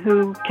one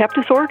who kept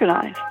us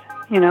organized,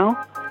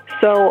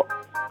 So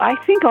I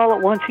think all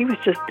at once he was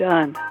just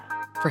done.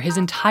 For his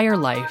entire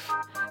life,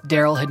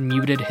 Daryl had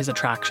muted his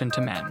attraction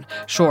to men.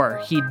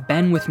 Sure, he'd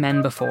been with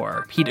men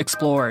before, he'd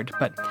explored,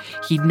 but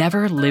he'd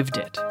never lived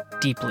it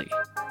deeply.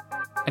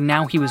 And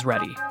now he was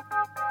ready.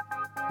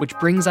 Which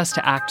brings us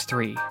to Act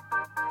 3,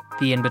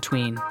 the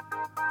in-between.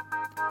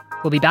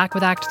 We'll be back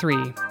with Act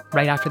 3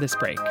 right after this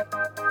break.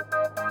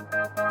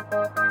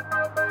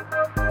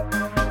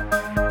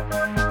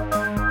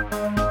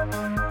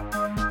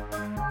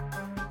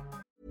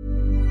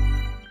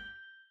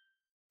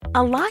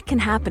 A lot can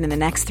happen in the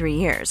next 3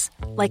 years.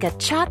 Like a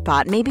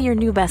chatbot may be your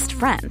new best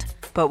friend.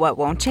 But what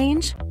won't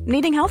change?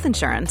 Needing health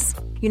insurance.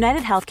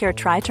 United Healthcare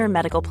Tri-Term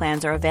Medical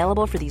Plans are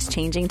available for these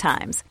changing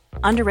times.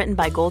 Underwritten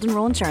by Golden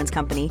Rule Insurance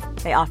Company,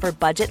 they offer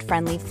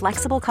budget-friendly,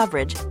 flexible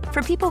coverage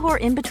for people who are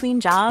in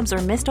between jobs or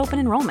missed open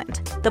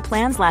enrollment. The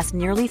plans last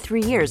nearly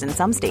 3 years in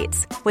some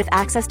states, with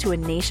access to a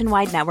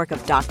nationwide network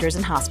of doctors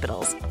and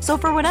hospitals. So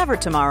for whatever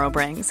tomorrow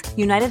brings,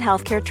 United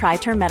Healthcare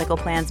Tri-Term Medical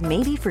Plans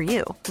may be for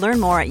you. Learn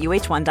more at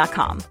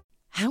uh1.com.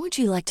 How would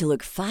you like to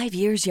look 5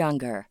 years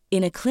younger?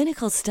 In a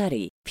clinical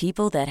study,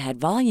 people that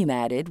had volume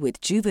added with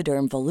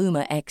Juvederm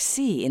Voluma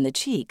XC in the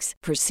cheeks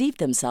perceived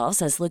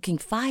themselves as looking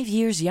 5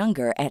 years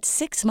younger at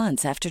 6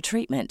 months after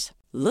treatment.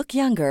 Look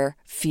younger,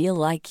 feel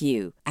like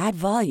you. Add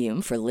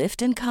volume for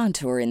lift and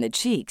contour in the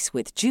cheeks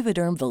with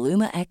Juvederm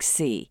Voluma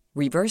XC.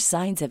 Reverse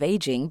signs of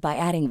aging by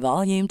adding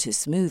volume to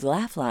smooth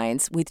laugh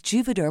lines with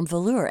Juvederm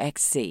Volure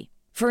XC.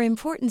 For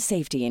important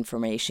safety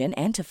information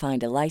and to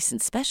find a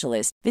licensed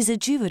specialist,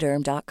 visit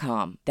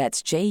Juvederm.com.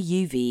 That's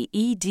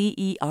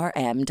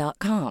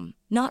JUVEDERM.com.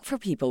 Not for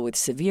people with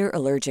severe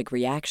allergic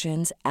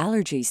reactions,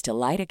 allergies to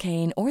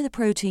lidocaine, or the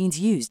proteins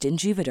used in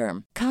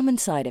Juvederm. Common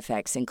side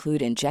effects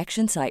include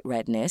injection site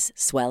redness,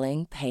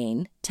 swelling,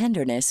 pain,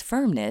 tenderness,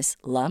 firmness,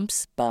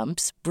 lumps,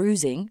 bumps,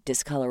 bruising,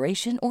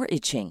 discoloration, or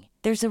itching.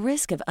 There's a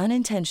risk of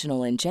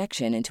unintentional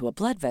injection into a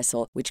blood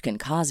vessel, which can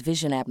cause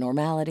vision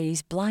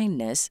abnormalities,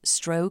 blindness,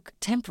 stroke,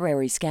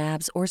 temporary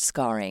scabs, or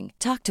scarring.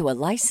 Talk to a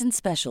licensed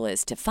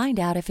specialist to find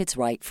out if it's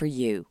right for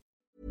you.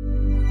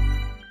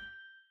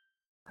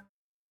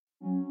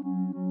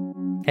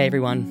 Hey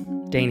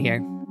everyone, Dane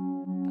here.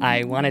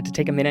 I wanted to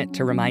take a minute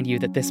to remind you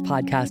that this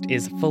podcast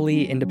is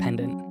fully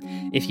independent.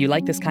 If you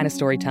like this kind of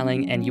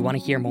storytelling and you want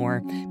to hear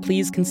more,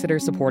 please consider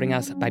supporting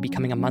us by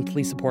becoming a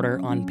monthly supporter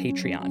on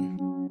Patreon.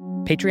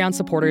 Patreon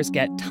supporters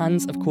get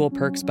tons of cool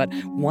perks, but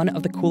one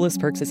of the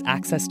coolest perks is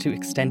access to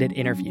extended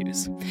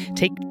interviews.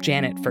 Take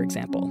Janet, for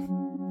example.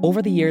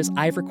 Over the years,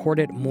 I've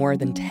recorded more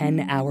than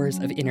 10 hours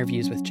of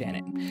interviews with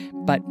Janet,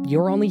 but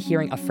you're only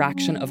hearing a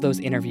fraction of those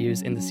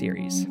interviews in the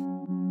series.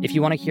 If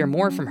you want to hear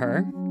more from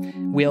her,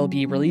 we'll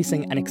be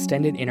releasing an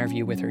extended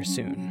interview with her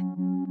soon.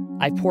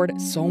 I've poured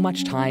so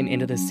much time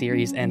into this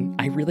series, and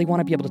I really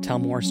want to be able to tell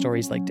more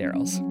stories like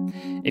Daryl's.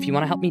 If you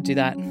want to help me do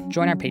that,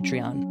 join our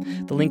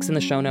Patreon. The link's in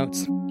the show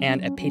notes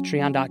and at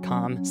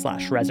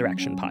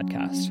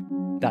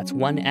patreon.com/resurrectionpodcast. That's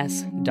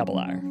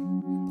 1SRR.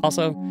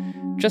 Also,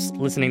 just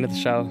listening to the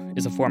show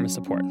is a form of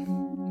support.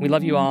 We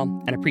love you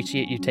all and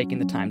appreciate you taking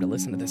the time to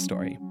listen to this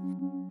story.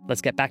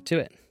 Let's get back to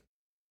it.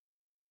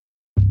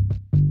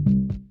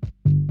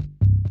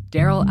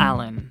 Daryl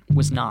Allen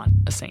was not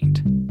a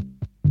saint.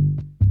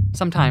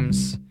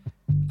 Sometimes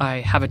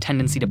I have a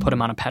tendency to put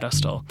him on a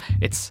pedestal.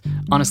 It's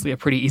honestly a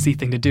pretty easy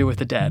thing to do with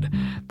the dead,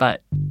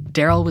 but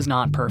Daryl was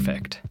not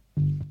perfect.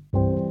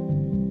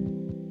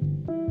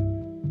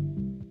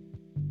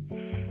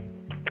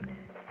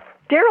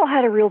 Daryl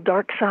had a real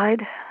dark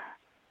side.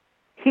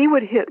 He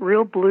would hit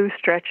real blue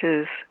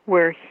stretches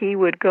where he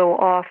would go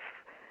off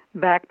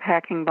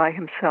backpacking by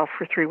himself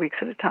for 3 weeks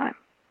at a time.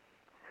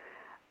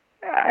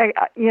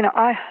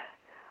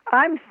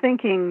 I'm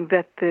thinking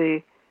that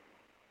the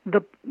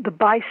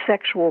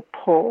bisexual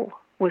pull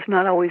was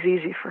not always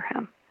easy for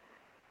him.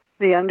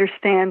 The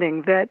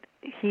understanding that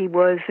he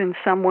was in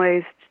some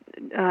ways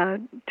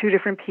two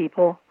different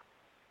people.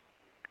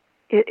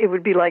 It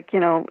would be like,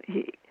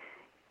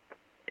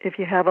 if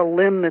you have a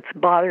limb that's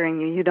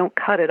bothering you, you don't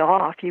cut it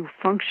off. You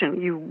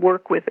function, you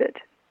work with it.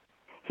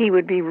 He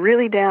would be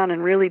really down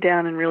and really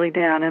down and really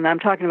down. And I'm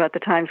talking about the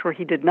times where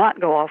he did not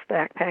go off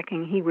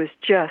backpacking. He was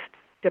just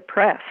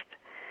depressed.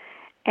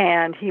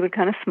 And he would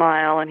kind of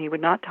smile and he would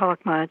not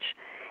talk much.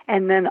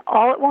 And then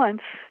all at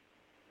once,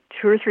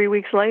 2 or 3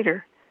 weeks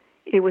later,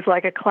 it was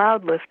like a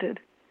cloud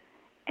lifted.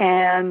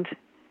 And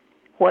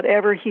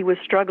whatever he was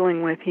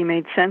struggling with, he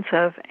made sense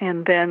of.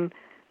 And then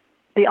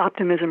the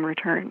optimism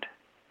returned.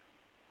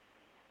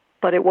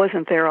 But it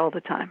wasn't there all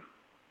the time.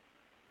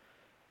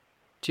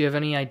 Do you have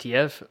any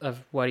idea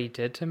of what he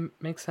did to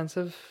make sense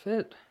of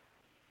it?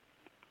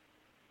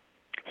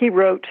 He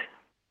wrote.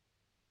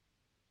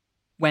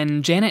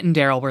 When Janet and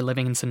Daryl were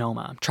living in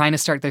Sonoma, trying to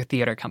start their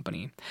theater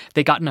company,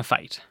 they got in a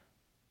fight.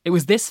 It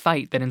was this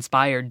fight that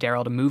inspired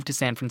Daryl to move to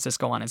San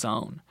Francisco on his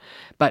own.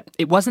 But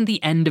it wasn't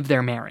the end of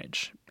their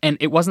marriage, and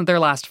it wasn't their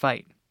last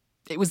fight.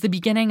 It was the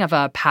beginning of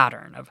a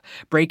pattern of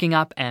breaking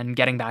up and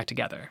getting back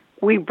together.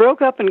 We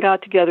broke up and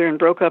got together and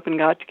broke up and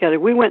got together.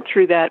 We went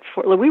through that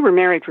we were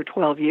married for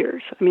 12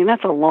 years. I mean,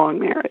 that's a long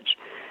marriage.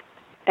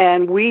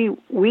 And we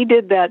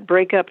did that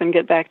break up and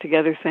get back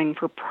together thing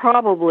for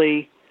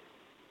probably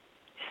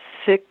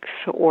 6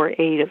 or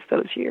 8 of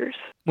those years.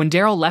 When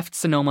Daryl left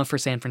Sonoma for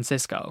San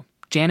Francisco,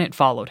 Janet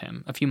followed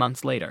him a few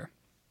months later.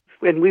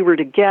 When we were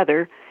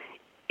together,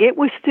 it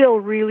was still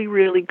really,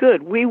 really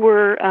good. We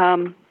were,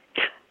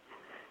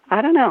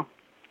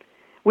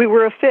 we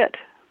were a fit.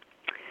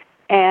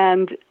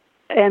 And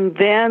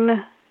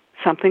then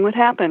something would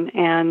happen,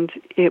 and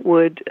it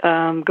would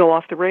go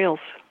off the rails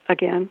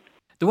again.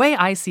 The way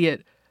I see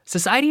it,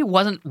 society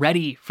wasn't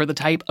ready for the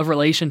type of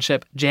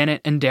relationship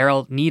Janet and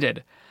Daryl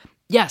needed.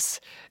 Yes,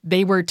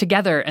 they were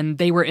together and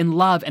they were in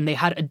love and they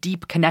had a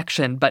deep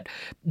connection, but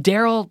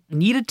Daryl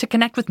needed to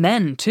connect with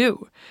men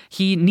too.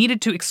 He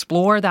needed to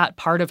explore that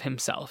part of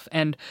himself.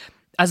 And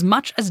as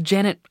much as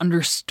Janet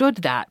understood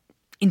that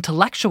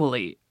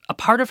intellectually, a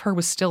part of her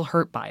was still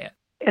hurt by it.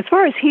 As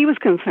far as he was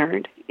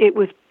concerned, it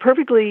was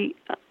perfectly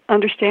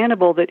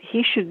understandable that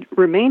he should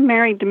remain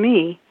married to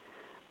me,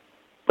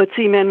 but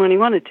see men when he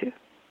wanted to.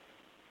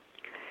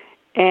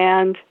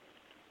 And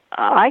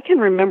I can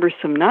remember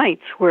some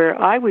nights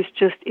where I was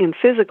just in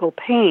physical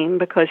pain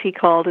because he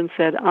called and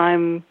said,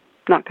 I'm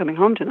not coming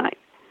home tonight.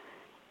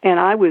 And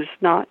it was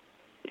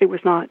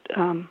not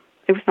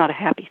a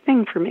happy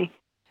thing for me.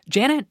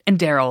 Janet and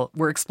Daryl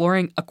were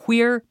exploring a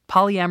queer,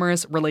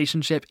 polyamorous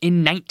relationship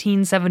in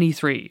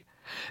 1973.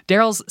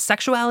 Daryl's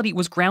sexuality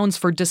was grounds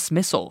for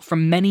dismissal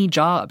from many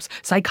jobs.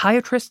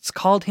 Psychiatrists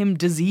called him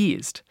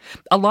diseased.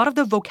 A lot of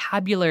the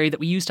vocabulary that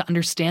we use to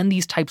understand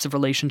these types of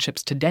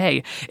relationships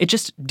today, it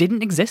just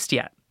didn't exist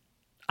yet.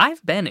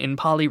 I've been in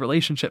poly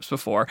relationships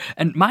before,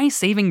 and my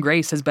saving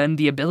grace has been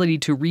the ability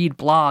to read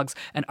blogs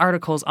and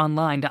articles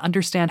online to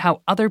understand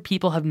how other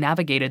people have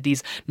navigated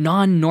these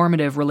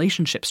non-normative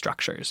relationship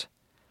structures.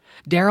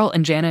 Daryl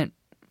and Janet,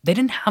 they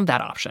didn't have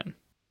that option.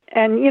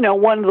 And,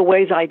 one of the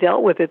ways I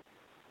dealt with it,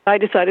 I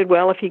decided,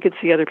 well, if he could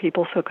see other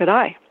people, so could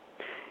I.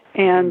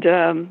 And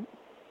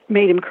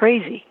made him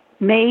crazy.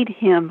 Made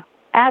him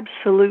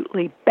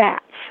absolutely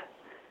bats.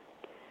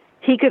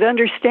 He could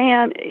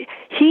understand.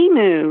 He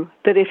knew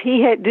that if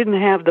he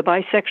didn't have the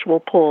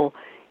bisexual pull,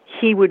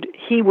 he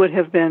would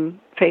have been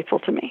faithful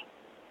to me.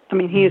 I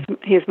mean, he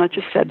as much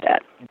as said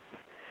that.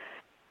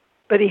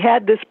 But he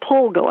had this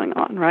pull going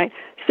on, right?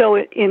 So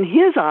in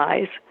his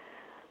eyes,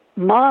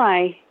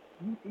 my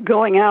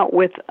going out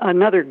with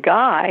another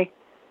guy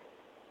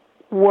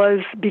was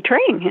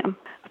betraying him.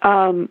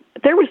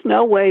 There was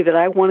no way that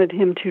I wanted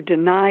him to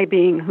deny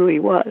being who he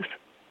was.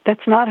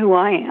 That's not who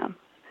I am.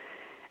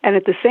 And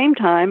at the same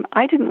time,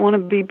 I didn't want to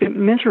be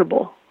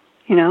miserable,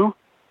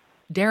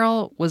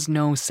 Daryl was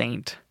no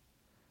saint.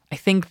 I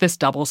think this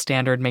double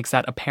standard makes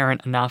that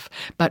apparent enough,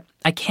 but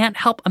I can't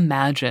help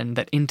imagine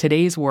that in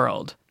today's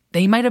world,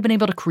 they might have been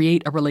able to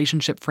create a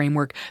relationship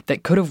framework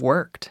that could have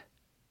worked.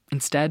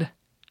 Instead,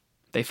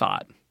 they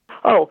fought.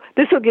 Oh,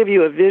 this will give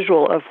you a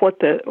visual of what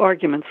the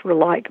arguments were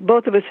like.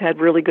 Both of us had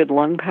really good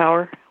lung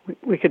power.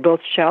 We could both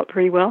shout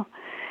pretty well.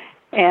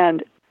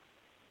 And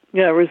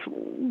there was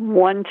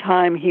one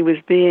time he was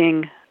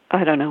being,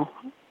 I don't know,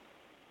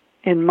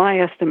 in my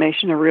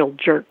estimation, a real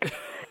jerk.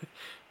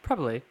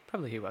 Probably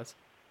he was.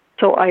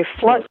 So I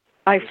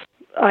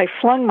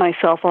flung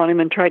myself on him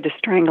and tried to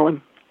strangle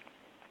him.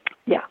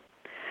 Yeah.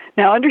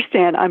 Now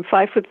understand, I'm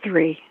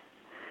 5'3".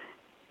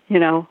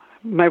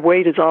 My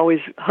weight has always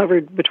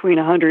hovered between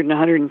 100 and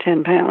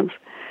 110 pounds.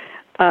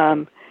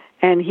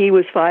 And he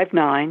was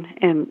 5'9"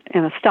 and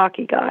a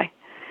stocky guy.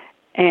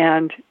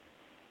 And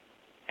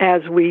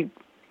as we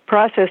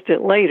processed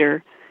it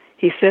later,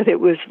 he said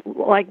it was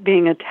like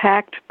being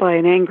attacked by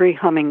an angry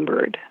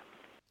hummingbird.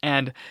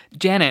 And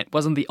Janet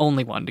wasn't the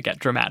only one to get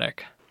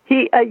dramatic.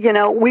 He,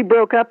 we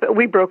broke up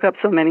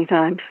so many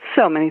times.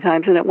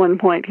 And at one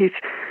point,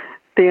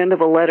 the end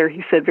of a letter,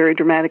 he said very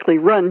dramatically,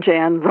 "Run,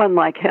 Jan, run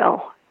like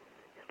hell."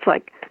 It's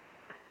like,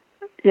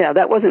 yeah,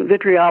 that wasn't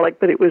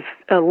vitriolic, but it was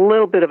a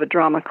little bit of a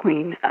drama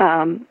queen.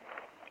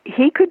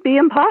 He could be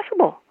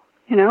impossible,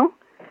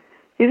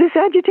 He's a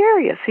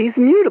Sagittarius. He's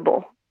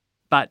mutable.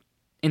 But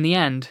in the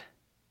end,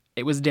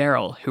 it was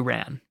Daryl who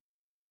ran.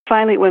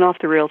 Finally, it went off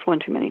the rails one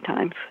too many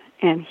times,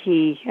 and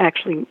he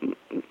actually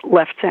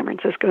left San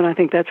Francisco, and I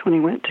think that's when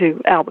he went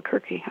to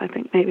Albuquerque, I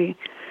think maybe.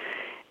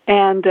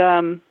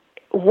 And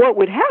what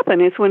would happen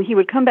is when he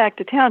would come back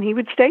to town, he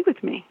would stay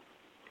with me.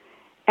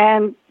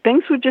 And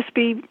things would just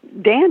be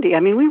dandy.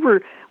 I mean, we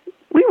were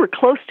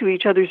close to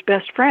each other's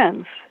best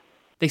friends.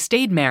 They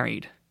stayed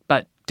married,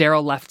 but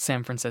Daryl left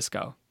San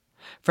Francisco.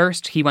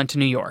 First, he went to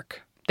New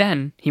York.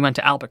 Then, he went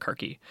to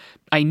Albuquerque.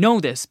 I know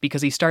this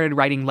because he started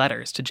writing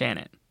letters to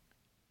Janet.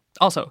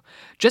 Also,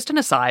 just an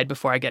aside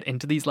before I get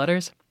into these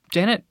letters,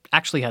 Janet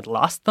actually had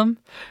lost them.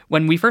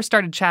 When we first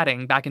started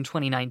chatting back in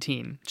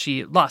 2019,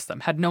 she lost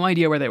them, had no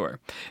idea where they were.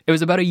 It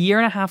was about a year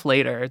and a half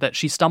later that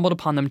she stumbled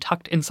upon them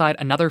tucked inside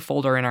another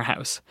folder in her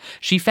house.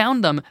 She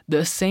found them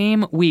the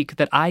same week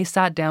that I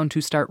sat down to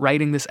start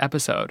writing this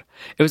episode.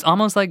 It was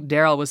almost like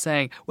Daryl was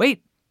saying,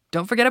 "Wait,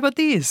 don't forget about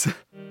these."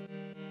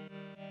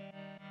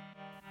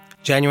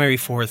 January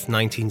 4th,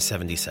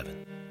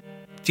 1977.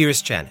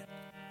 Dearest Janet,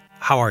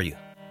 how are you?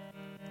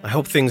 I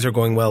hope things are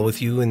going well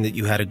with you and that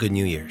you had a good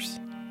New Year's.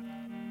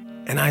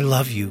 And I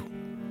love you.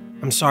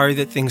 I'm sorry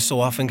that things so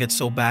often get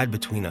so bad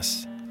between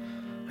us.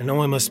 I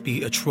know I must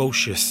be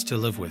atrocious to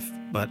live with,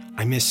 but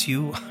I miss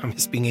you. I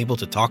miss being able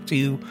to talk to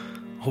you.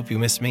 I hope you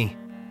miss me.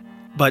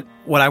 But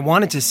what I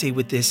wanted to say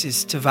with this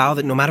is to vow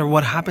that no matter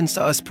what happens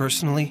to us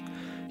personally,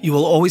 you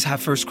will always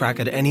have first crack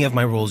at any of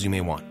my roles you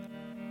may want,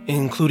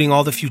 including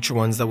all the future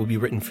ones that will be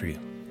written for you.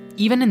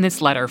 Even in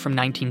this letter from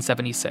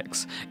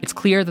 1976, it's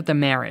clear that the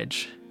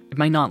marriage, it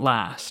might not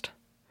last.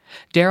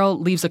 Daryl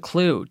leaves a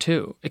clue,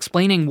 too,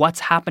 explaining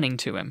what's happening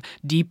to him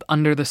deep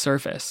under the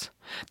surface.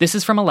 This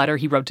is from a letter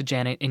he wrote to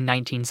Janet in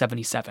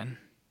 1977.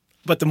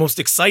 But the most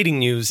exciting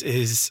news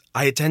is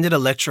I attended a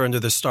lecture under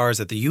the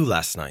stars at the U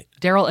last night.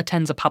 Daryl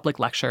attends a public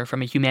lecture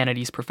from a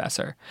humanities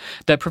professor.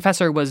 The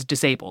professor was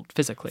disabled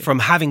physically. From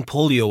having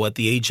polio at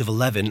the age of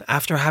 11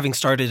 after having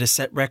started to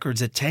set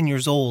records at 10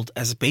 years old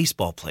as a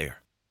baseball player.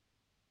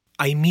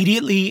 I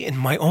immediately, in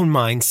my own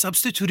mind,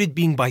 substituted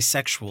being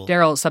bisexual.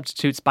 Daryl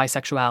substitutes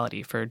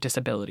bisexuality for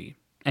disability,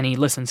 and he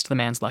listens to the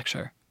man's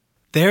lecture.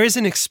 There is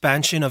an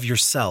expansion of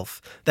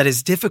yourself that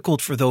is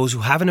difficult for those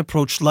who haven't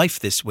approached life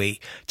this way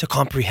to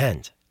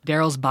comprehend.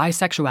 Daryl's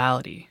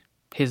bisexuality,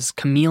 his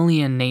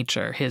chameleon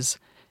nature, his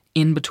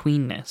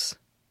in-betweenness,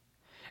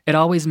 it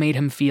always made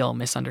him feel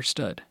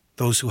misunderstood.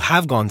 Those who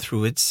have gone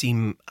through it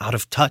seem out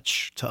of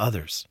touch to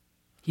others.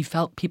 He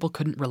felt people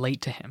couldn't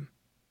relate to him.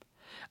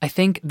 I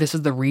think this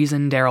is the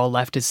reason Daryl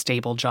left his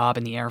stable job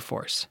in the Air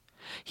Force.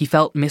 He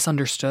felt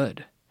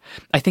misunderstood.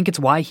 I think it's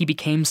why he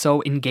became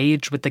so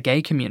engaged with the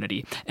gay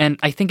community, and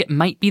I think it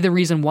might be the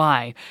reason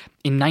why,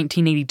 in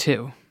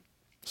 1982,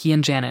 he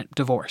and Janet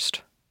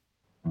divorced.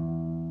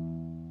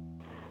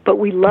 But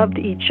we loved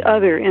each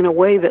other in a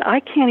way that I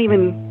can't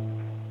even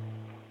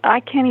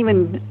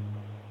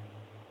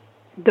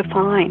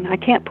define. I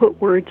can't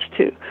put words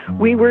to.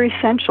 We were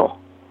essential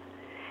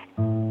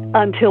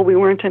until we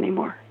weren't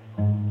anymore.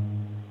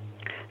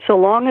 So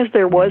long as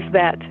there was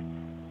that,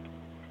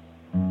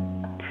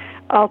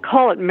 I'll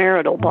call it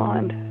marital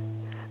bond,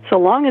 so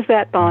long as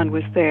that bond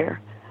was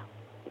there,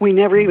 we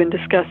never even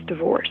discussed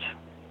divorce.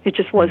 It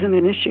just wasn't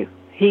an issue.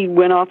 He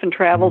went off and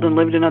traveled and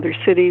lived in other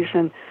cities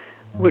and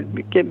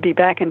would be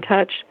back in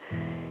touch.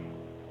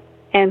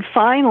 And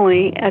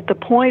finally, at the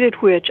point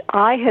at which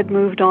I had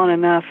moved on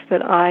enough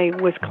that I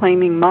was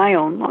claiming my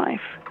own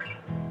life,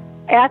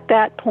 at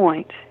that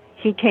point,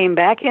 he came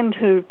back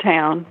into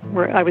town,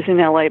 where I was in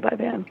L.A. by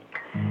then,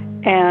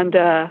 and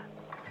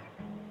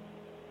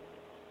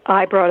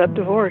I brought up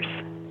divorce.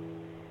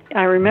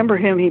 I remember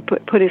him, he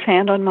put his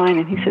hand on mine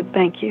and he said,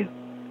 "Thank you.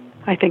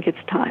 I think it's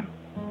time."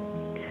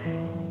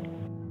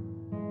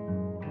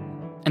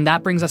 And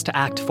that brings us to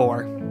Act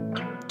 4,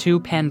 2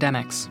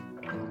 pandemics.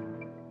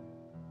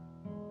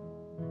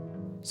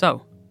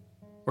 So,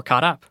 we're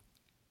caught up.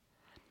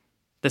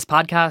 This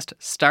podcast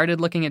started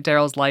looking at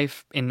Daryl's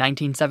life in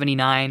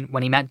 1979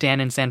 when he met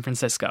Dan in San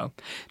Francisco,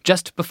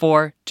 just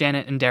before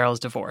Janet and Daryl's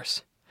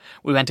divorce.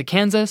 We went to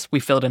Kansas, we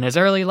filled in his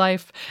early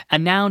life,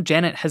 and now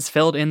Janet has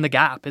filled in the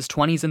gap, his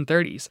 20s and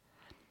 30s.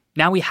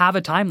 Now we have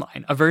a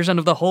timeline, a version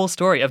of the whole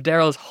story of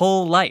Daryl's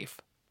whole life.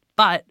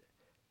 But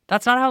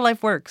that's not how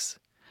life works.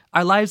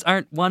 Our lives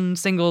aren't one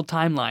single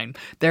timeline.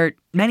 There are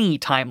many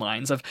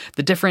timelines of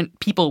the different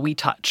people we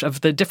touch,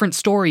 of the different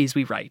stories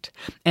we write.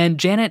 And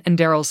Janet and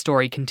Daryl's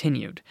story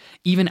continued,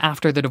 even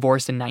after the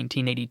divorce in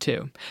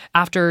 1982,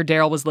 after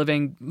Daryl was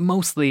living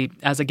mostly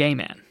as a gay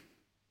man.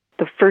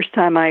 The first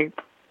time I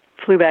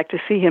flew back to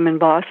see him in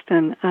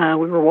Boston,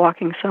 we were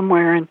walking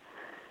somewhere, and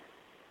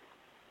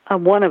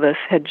one of us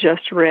had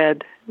just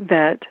read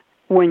that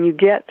when you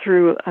get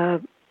through a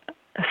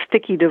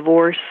sticky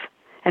divorce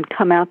and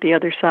come out the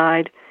other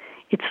side,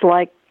 it's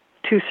like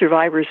two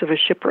survivors of a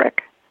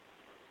shipwreck.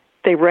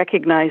 They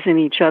recognize in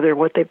each other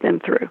what they've been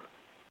through.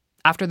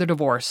 After the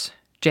divorce,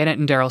 Janet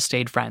and Daryl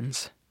stayed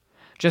friends,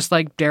 just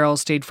like Daryl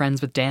stayed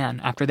friends with Dan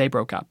after they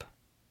broke up.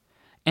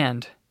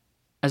 And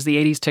as the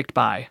 80s ticked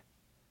by,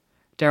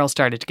 Daryl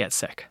started to get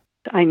sick.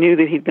 I knew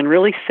that he'd been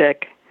really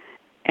sick,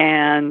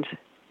 and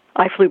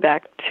I flew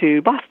back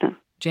to Boston.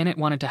 Janet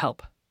wanted to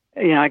help.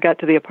 I got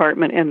to the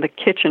apartment, and the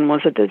kitchen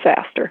was a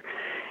disaster,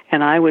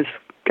 and I was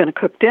going to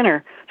cook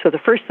dinner. So the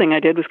first thing I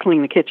did was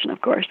clean the kitchen,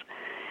 of course.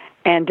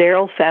 And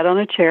Daryl sat on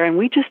a chair, and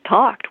we just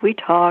talked. We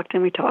talked,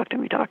 and we talked,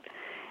 and we talked.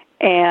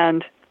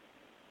 And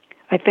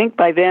I think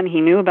by then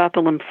he knew about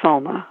the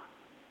lymphoma,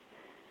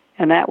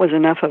 and that was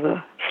enough of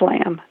a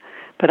slam.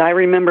 But I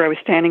remember I was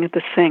standing at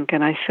the sink,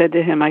 and I said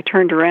to him, I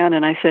turned around,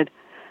 and I said,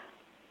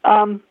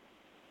 well,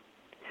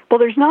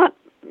 there's not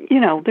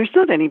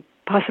any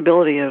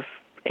possibility of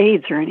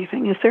AIDS or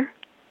anything, is there?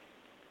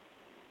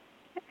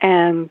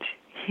 And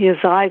his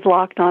eyes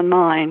locked on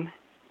mine,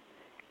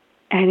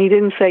 and he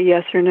didn't say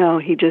yes or no.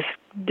 He just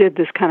did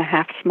this kind of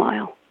half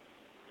smile.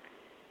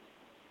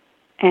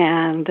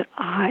 And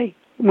I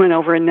went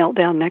over and knelt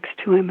down next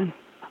to him and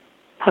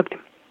hugged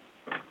him.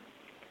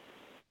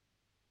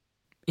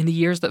 In the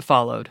years that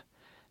followed,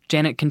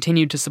 Janet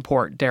continued to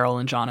support Daryl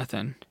and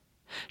Jonathan.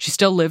 She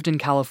still lived in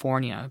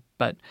California,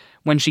 but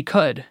when she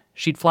could,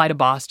 she'd fly to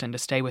Boston to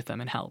stay with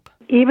them and help.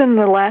 Even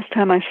the last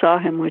time I saw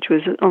him, which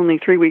was only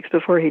 3 weeks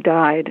before he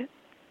died,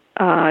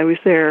 I was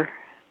there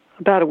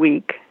about a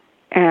week,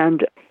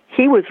 and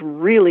he was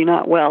really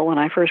not well when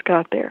I first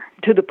got there,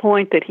 to the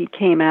point that he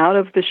came out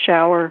of the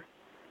shower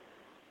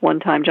one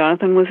time.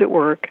 Jonathan was at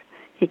work.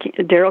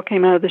 Daryl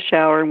came out of the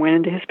shower and went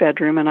into his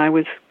bedroom, and I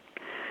was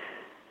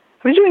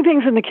doing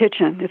things in the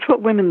kitchen. It's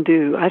what women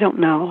do. I don't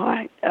know.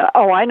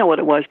 I know what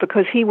it was,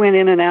 because he went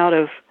in and out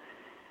of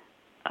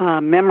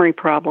memory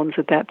problems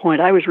at that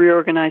point. I was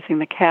reorganizing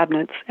the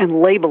cabinets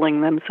and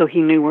labeling them so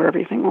he knew where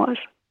everything was.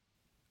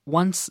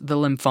 Once the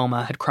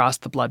lymphoma had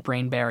crossed the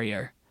blood-brain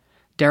barrier,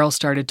 Daryl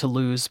started to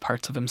lose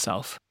parts of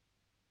himself.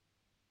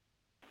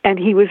 And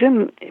he was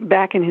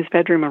back in his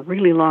bedroom a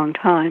really long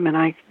time, and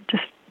I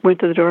just went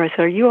to the door. I said,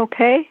 "Are you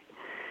okay?"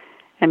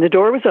 And the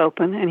door was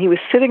open, and he was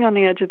sitting on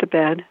the edge of the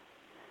bed,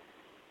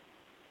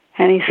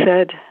 and he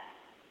said,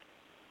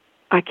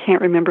 "I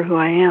can't remember who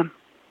I am."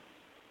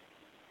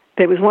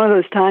 It was one of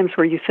those times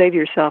where you say to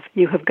yourself,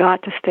 you have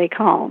got to stay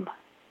calm.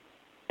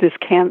 You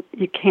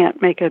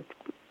can't make a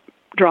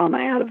drama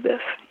out of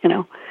this, you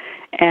know.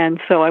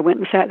 And so I went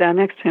and sat down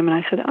next to him, and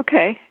I said,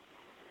 "Okay,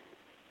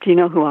 do you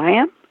know who I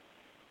am?"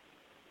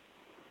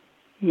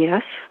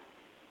 "Yes."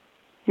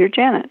 "You're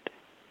Janet.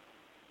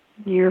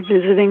 You're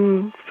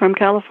visiting from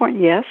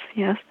California?" "Yes,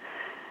 yes."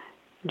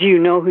 "Do you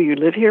know who you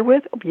live here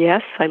with?"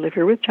 "Yes, I live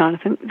here with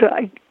Jonathan."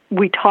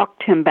 We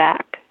talked him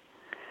back.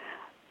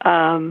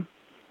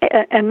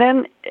 And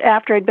then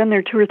after I'd been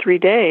there 2 or 3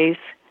 days,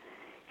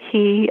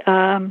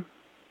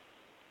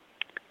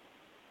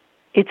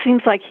 it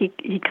seems like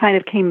he kind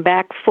of came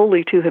back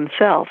fully to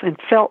himself and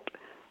felt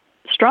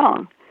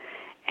strong.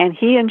 And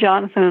he and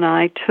Jonathan and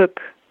I took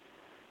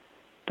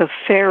the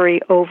ferry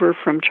over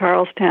from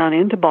Charlestown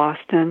into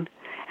Boston,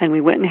 and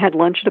we went and had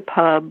lunch at a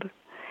pub,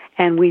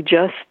 and we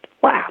just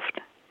laughed.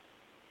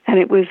 And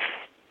it was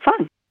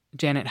fun.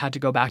 Janet had to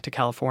go back to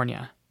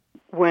California.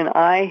 When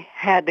I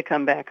had to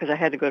come back, because I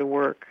had to go to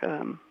work,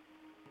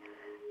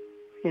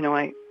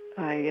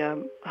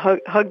 I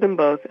hugged them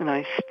both, and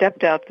I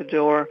stepped out the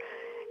door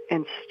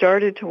and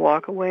started to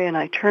walk away, and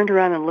I turned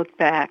around and looked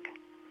back,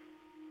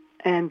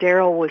 and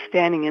Daryl was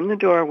standing in the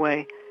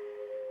doorway,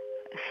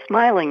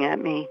 smiling at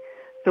me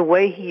the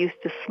way he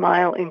used to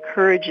smile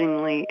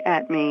encouragingly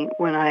at me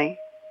when I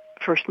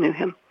first knew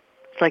him.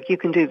 It's like, "You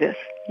can do this.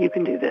 You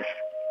can do this."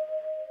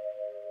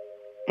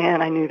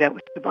 And I knew that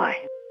was goodbye.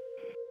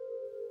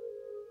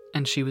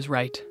 And she was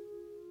right.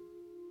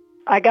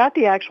 I got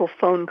the actual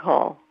phone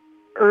call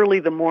early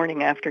the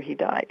morning after he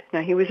died.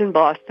 Now, he was in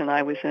Boston.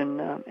 I was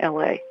in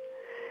L.A.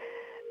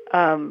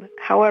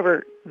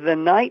 However, the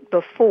night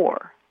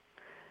before,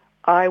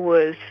 I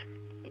was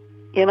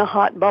in a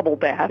hot bubble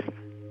bath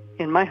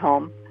in my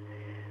home,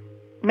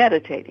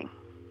 meditating.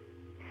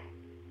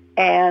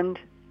 And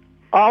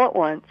all at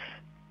once,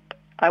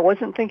 I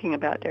wasn't thinking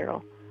about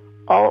Daryl.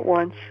 All at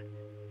once,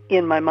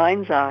 in my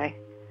mind's eye,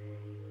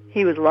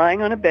 he was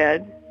lying on a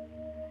bed,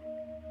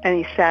 and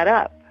he sat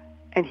up,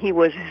 and he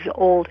was his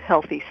old,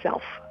 healthy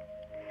self.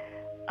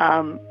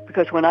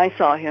 Because when I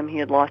saw him, he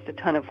had lost a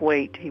ton of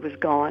weight. He was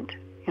gaunt,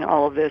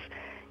 all of this.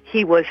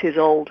 He was his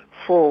old,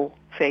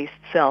 full-faced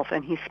self,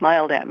 and he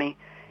smiled at me,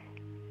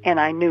 and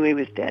I knew he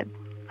was dead.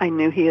 I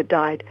knew he had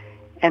died.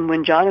 And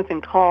when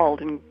Jonathan called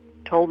and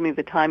told me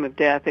the time of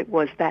death, it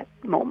was that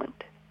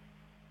moment.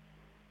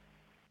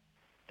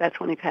 That's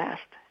when he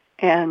passed.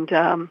 And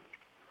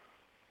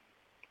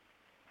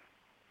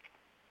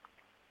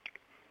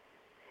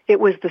it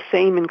was the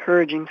same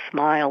encouraging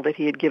smile that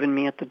he had given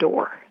me at the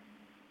door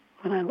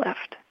when I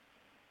left.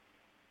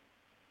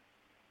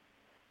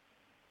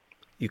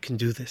 You can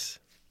do this.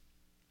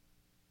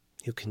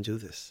 You can do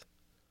this.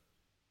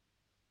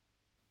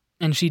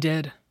 And she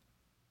did.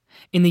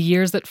 In the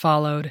years that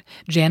followed,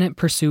 Janet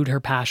pursued her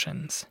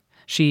passions.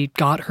 She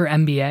got her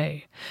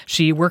MBA.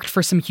 She worked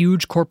for some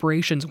huge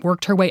corporations,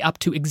 worked her way up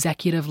to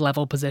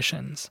executive-level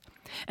positions.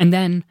 And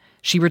then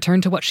she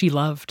returned to what she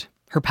loved,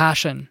 her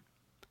passion,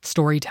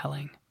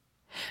 storytelling.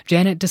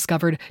 Janet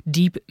discovered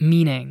deep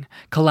meaning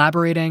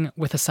collaborating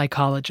with a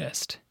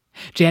psychologist.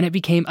 Janet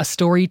became a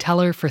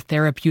storyteller for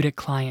therapeutic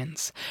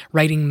clients,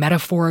 writing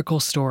metaphorical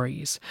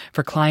stories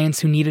for clients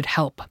who needed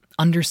help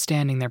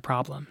understanding their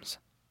problems.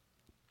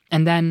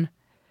 And then,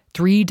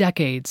 3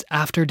 decades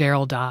after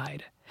Daryl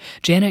died,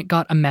 Janet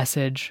got a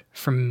message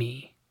from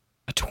me,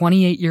 a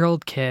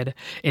 28-year-old kid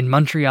in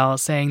Montreal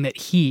saying that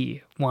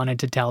he wanted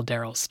to tell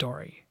Daryl's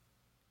story.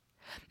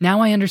 Now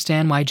I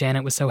understand why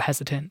Janet was so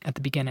hesitant at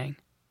the beginning.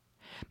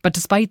 But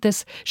despite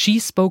this, she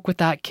spoke with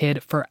that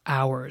kid for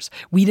hours.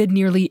 We did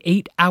nearly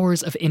 8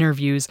 hours of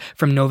interviews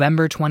from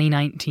November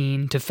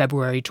 2019 to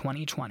February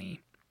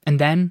 2020. And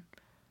then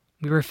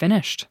we were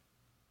finished.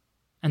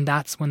 And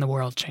that's when the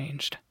world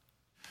changed.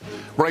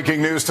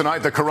 Breaking news tonight,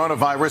 the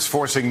coronavirus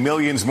forcing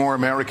millions more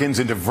Americans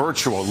into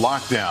virtual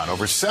lockdown.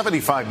 Over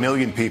 75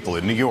 million people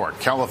in New York,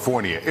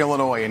 California,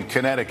 Illinois, and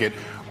Connecticut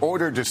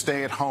ordered to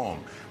stay at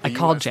home. I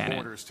called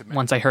Janet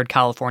once I heard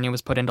California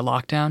was put into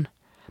lockdown.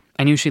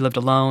 I knew she lived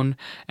alone,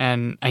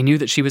 and I knew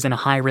that she was in a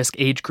high-risk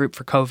age group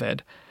for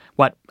COVID.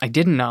 What I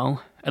didn't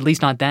know, at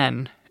least not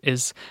then,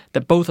 is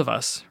that both of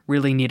us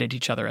really needed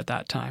each other at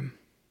that time.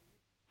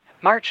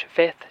 March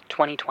 5th,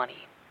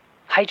 2020.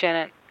 Hi,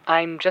 Janet.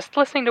 I'm just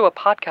listening to a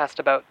podcast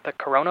about the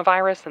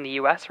coronavirus in the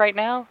U.S. right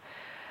now.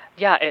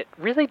 Yeah, it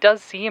really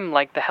does seem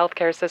like the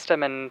healthcare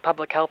system and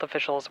public health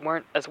officials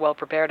weren't as well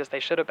prepared as they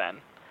should have been.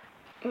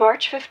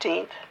 March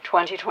 15th,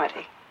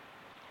 2020.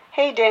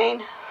 Hey,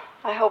 Dane.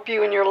 I hope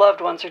you and your loved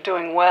ones are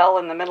doing well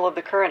in the middle of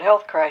the current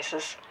health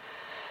crisis.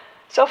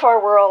 So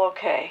far, we're all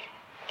okay.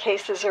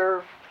 Cases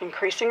are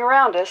increasing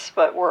around us,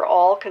 but we're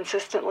all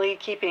consistently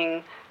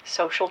keeping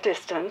social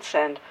distance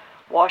and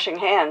washing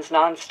hands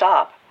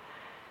nonstop.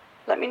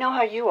 Let me know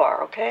how you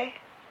are, okay?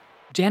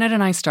 Janet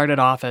and I started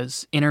off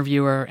as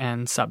interviewer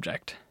and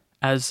subject,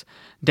 as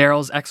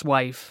Daryl's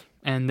ex-wife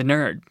and the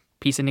nerd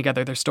piecing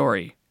together their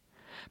story.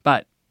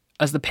 But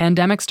as the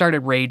pandemic started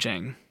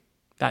raging,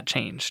 that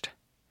changed.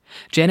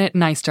 Janet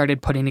and I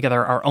started putting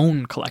together our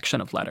own collection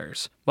of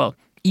letters. Well,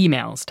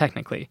 emails,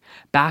 technically,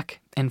 back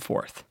and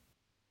forth.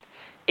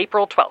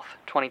 April 12th,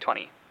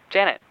 2020.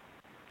 Janet,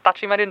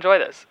 thought you might enjoy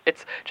this.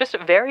 It's just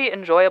very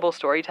enjoyable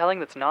storytelling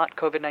that's not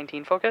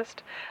COVID-19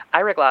 focused.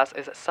 Ira Glass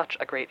is such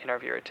a great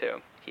interviewer,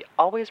 too. He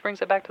always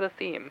brings it back to the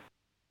theme.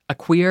 A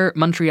queer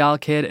Montreal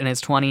kid in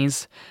his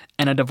 20s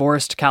and a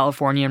divorced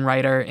Californian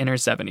writer in her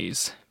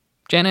 70s.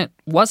 Janet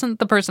wasn't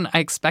the person I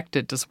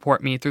expected to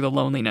support me through the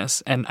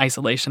loneliness and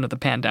isolation of the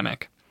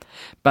pandemic.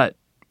 But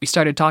we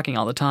started talking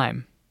all the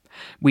time.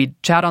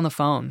 We'd chat on the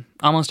phone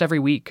almost every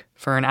week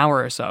for an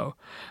hour or so.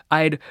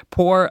 I'd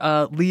pour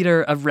a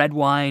liter of red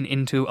wine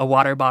into a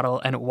water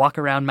bottle and walk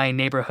around my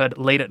neighborhood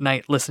late at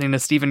night listening to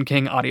Stephen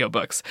King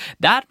audiobooks.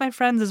 That, my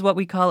friends, is what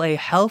we call a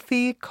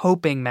healthy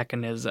coping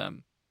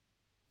mechanism.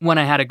 When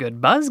I had a good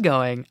buzz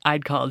going,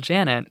 I'd call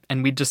Janet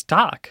and we'd just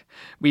talk.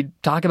 We'd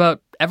talk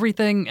about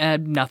everything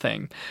and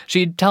nothing.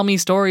 She'd tell me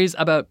stories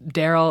about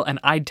Daryl and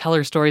I'd tell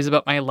her stories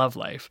about my love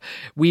life.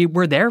 We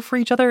were there for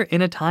each other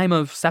in a time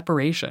of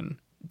separation.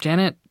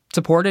 Janet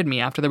supported me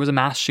after there was a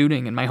mass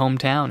shooting in my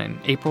hometown in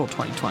April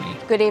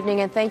 2020. Good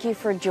evening and thank you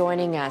for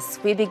joining us.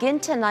 We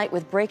begin tonight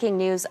with breaking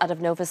news out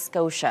of Nova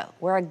Scotia,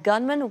 where a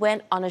gunman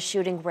went on a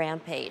shooting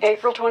rampage.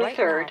 April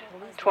 23rd,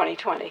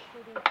 2020.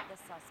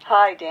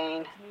 Hi,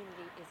 Dane.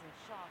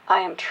 I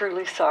am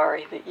truly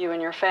sorry that you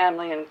and your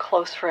family and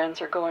close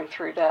friends are going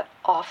through that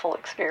awful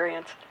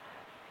experience,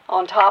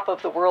 on top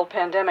of the world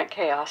pandemic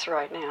chaos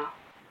right now.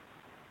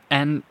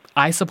 And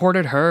I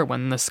supported her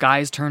when the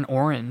skies turned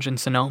orange in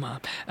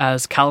Sonoma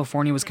as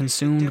California was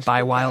consumed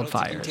by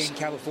wildfires.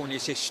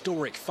 California's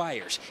historic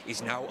fires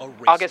is now a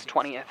August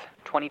 20th,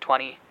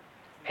 2020.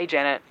 Hey,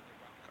 Janet.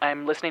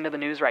 I'm listening to the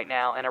news right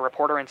now, and a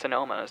reporter in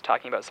Sonoma is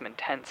talking about some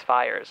intense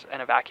fires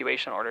and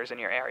evacuation orders in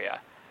your area.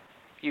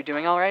 You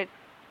doing all right?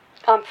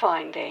 I'm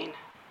fine, Dane.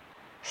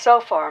 So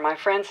far, my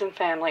friends and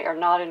family are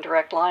not in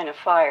direct line of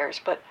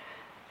fires, but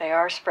they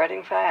are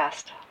spreading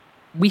fast.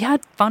 We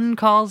had fun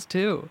calls,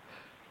 too.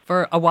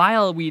 For a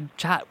while, we'd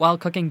chat while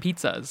cooking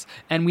pizzas,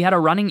 and we had a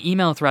running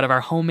email thread of our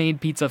homemade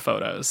pizza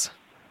photos.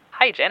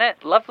 Hi,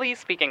 Janet. Lovely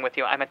speaking with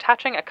you. I'm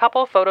attaching a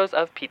couple photos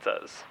of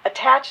pizzas.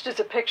 Attached is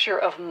a picture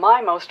of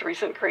my most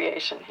recent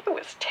creation. It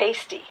was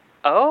tasty.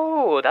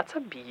 Oh, that's a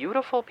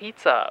beautiful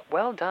pizza.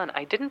 Well done.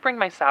 I didn't bring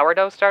my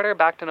sourdough starter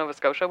back to Nova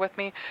Scotia with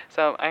me,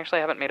 so I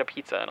actually haven't made a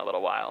pizza in a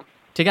little while.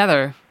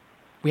 Together,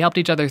 we helped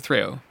each other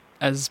through,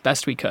 as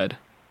best we could.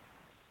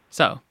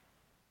 So,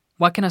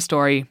 what can a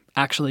story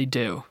actually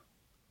do?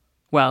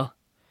 Well,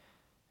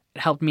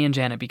 it helped me and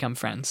Janet become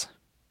friends.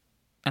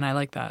 And I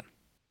like that.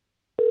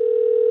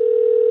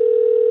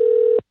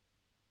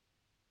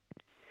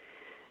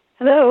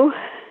 Hello.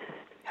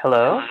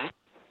 Hello?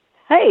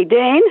 Hey,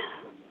 Dane.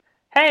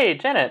 Hey,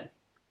 Janet.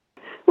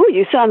 Ooh,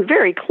 you sound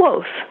very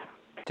close.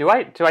 Do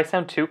I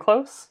sound too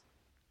close?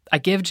 I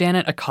give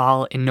Janet a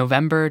call in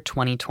November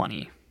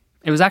 2020.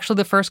 It was actually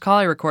the first call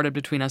I recorded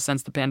between us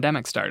since the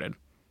pandemic started.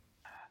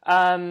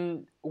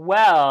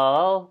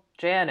 Well,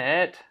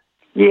 Janet.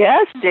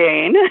 Yes,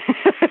 Dane.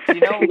 Do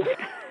you know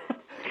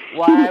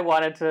why I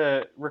wanted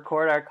to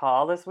record our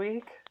call this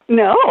week?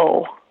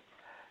 No.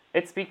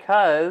 It's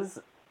because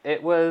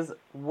it was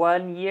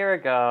 1 year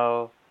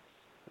ago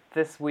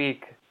this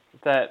week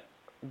that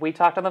we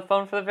talked on the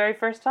phone for the very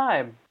first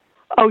time.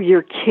 Oh,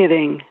 you're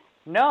kidding.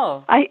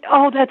 No.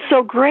 Oh, that's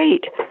so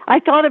great. I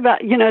thought about,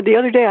 the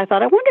other day I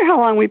thought, I wonder how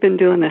long we've been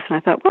doing this. And I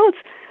thought, well,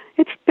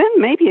 it's been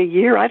maybe a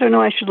year. I don't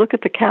know. I should look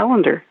at the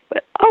calendar.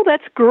 But, oh,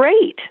 that's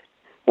great.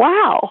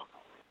 Wow.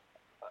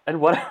 And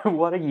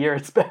what a year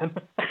it's been.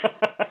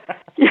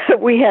 Yeah,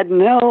 we had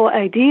no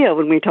idea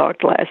when we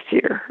talked last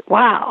year.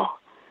 Wow.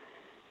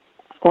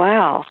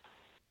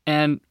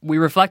 And we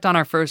reflect on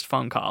our first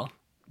phone call,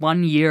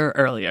 1 year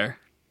earlier.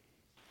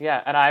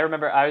 Yeah, and I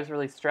remember I was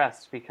really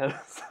stressed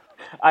because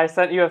I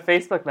sent you a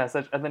Facebook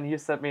message and then you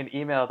sent me an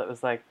email that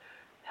was like,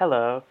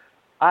 hello,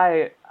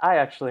 I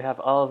actually have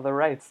all of the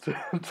rights to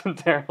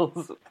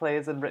Daryl's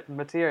plays and written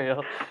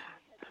material.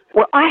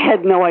 Well, I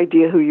had no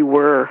idea who you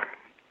were.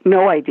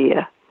 No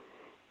idea.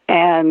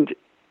 And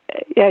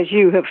as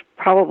you have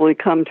probably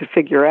come to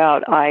figure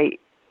out, I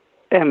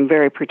am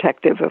very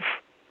protective of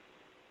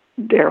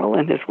Daryl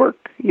and his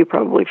work. You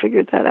probably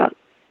figured that out.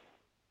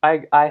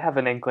 I have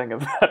an inkling of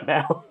that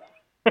now.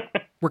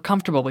 We're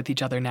comfortable with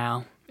each other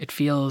now. It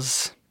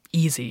feels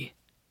easy.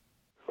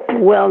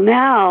 Well,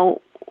 now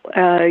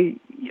I'm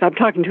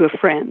talking to a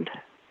friend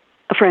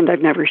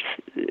I've never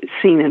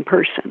seen in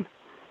person.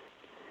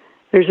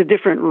 There's a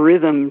different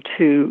rhythm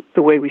to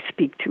the way we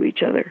speak to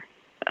each other.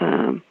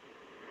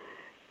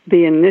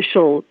 The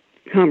initial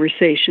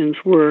conversations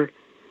were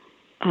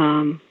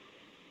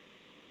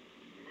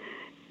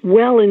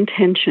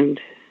well-intentioned.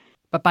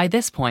 But by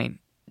this point,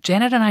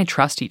 Janet and I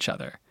trust each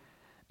other.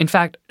 In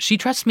fact, she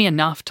trusts me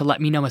enough to let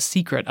me know a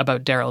secret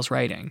about Daryl's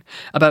writing,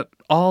 about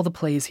all the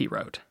plays he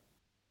wrote.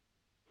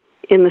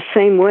 In the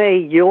same way,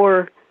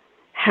 you're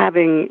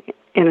having,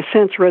 in a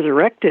sense,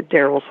 resurrected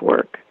Daryl's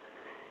work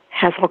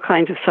has all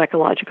kinds of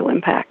psychological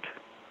impact.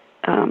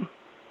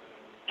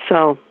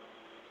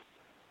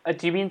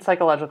 Do you mean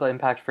psychological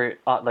impact for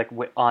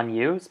on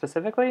you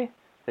specifically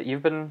that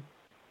you've been?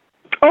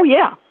 Oh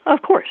yeah,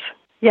 of course,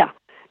 yeah,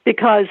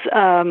 because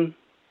as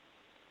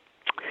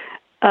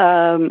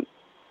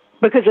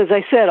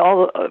I said,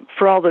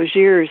 for all those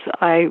years,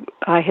 I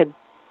had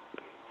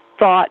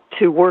thought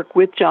to work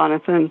with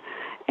Jonathan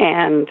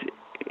and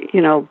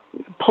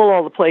pull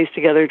all the plays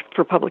together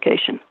for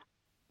publication.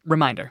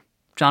 Reminder: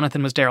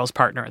 Jonathan was Daryl's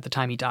partner at the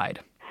time he died.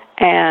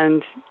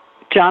 And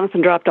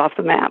Jonathan dropped off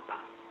the map.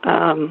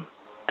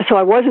 So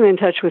I wasn't in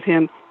touch with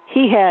him.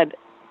 He had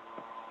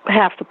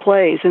half the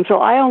plays, and so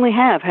I only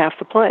have half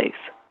the plays.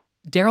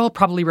 Daryl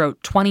probably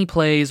wrote 20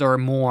 plays or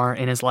more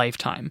in his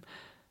lifetime,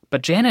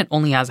 but Janet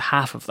only has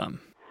half of them.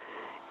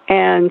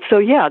 And so,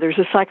 yeah, there's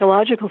a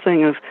psychological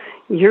thing of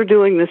you're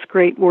doing this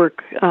great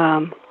work,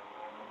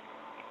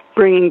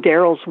 bringing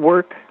Daryl's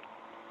work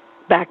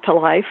back to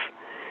life,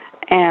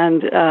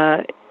 and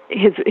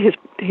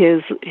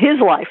his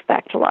life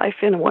back to life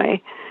in a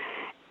way,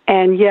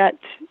 and yet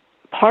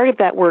part of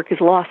that work is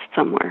lost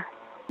somewhere.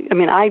 I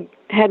mean, I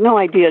had no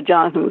idea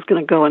Jonathan was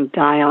going to go and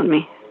die on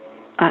me.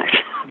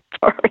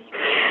 Sorry.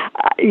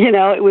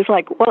 It was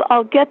like, well,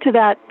 I'll get to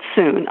that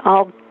soon.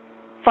 I'll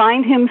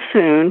find him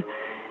soon,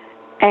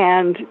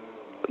 and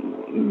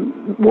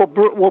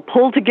we'll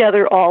pull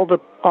together all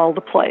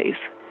the plays.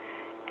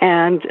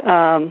 And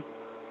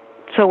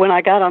so when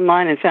I got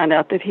online and found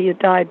out that he had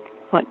died,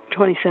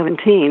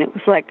 2017, it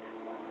was like,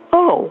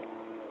 oh,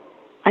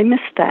 I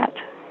missed that,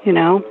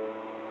 Now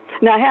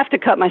I have to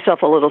cut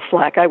myself a little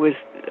slack. I was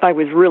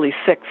really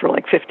sick for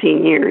like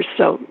 15 years,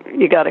 so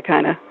you got to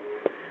kind of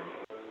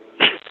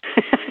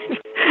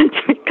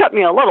cut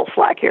me a little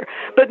slack here.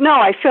 But no,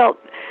 I felt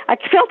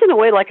in a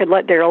way like I'd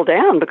let Daryl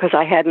down because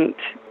I hadn't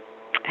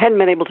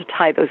been able to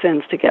tie those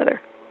ends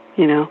together,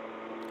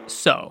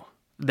 So,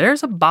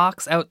 there's a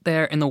box out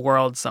there in the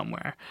world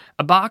somewhere.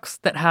 A box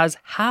that has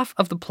half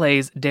of the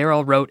plays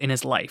Daryl wrote in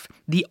his life.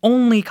 The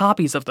only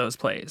copies of those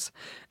plays.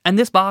 And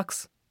this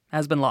box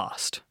has been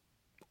lost.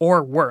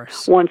 Or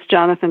worse. Once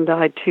Jonathan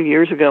died 2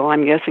 years ago,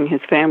 I'm guessing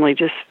his family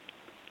just,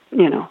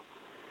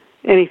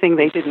 anything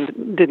they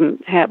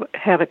didn't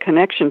have a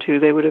connection to,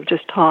 they would have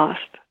just tossed.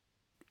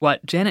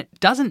 What Janet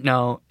doesn't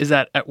know is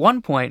that at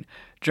one point,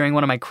 during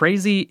one of my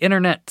crazy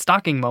internet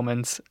stalking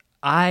moments,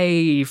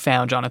 I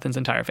found Jonathan's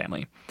entire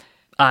family.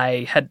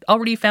 I had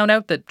already found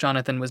out that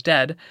Jonathan was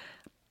dead,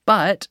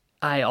 but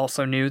I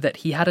also knew that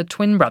he had a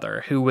twin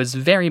brother who was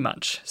very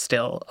much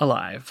still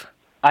alive.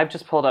 I've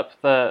just pulled up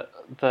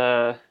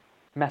the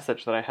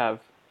message that I have.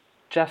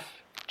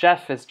 Jeff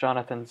is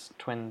Jonathan's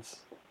twin's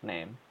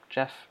name.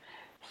 Jeff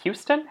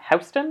Houston,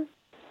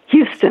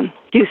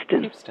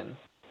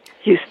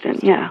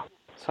 yeah.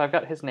 So I've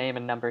got his name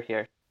and number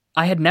here.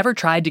 I had never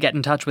tried to get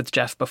in touch with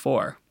Jeff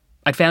before.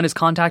 I'd found his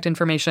contact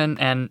information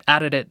and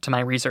added it to my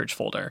research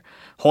folder,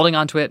 holding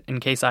onto it in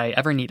case I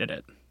ever needed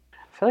it.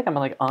 I feel like I'm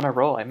on a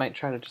roll. I might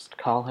try to just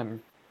call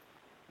him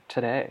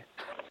today.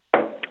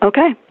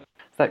 Okay.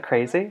 Is that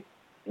crazy?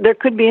 There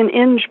could be an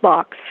Inge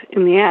box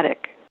in the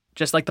attic.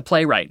 Just like the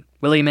playwright,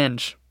 William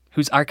Inge,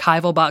 whose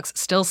archival box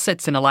still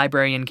sits in a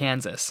library in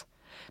Kansas.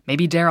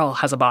 Maybe Daryl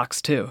has a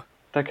box too.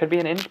 There could be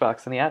an Inge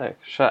box in the attic.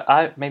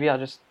 Maybe I'll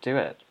just do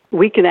it.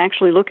 We can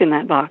actually look in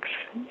that box,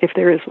 if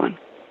there is one.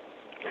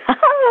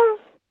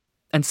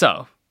 And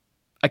so,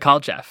 I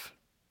called Jeff.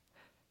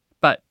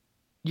 But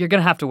you're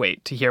going to have to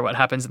wait to hear what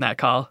happens in that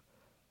call.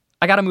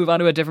 I got to move on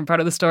to a different part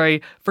of the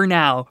story for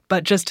now,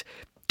 but just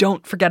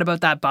don't forget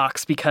about that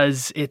box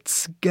because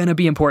it's going to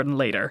be important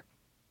later.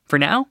 For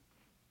now,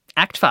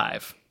 Act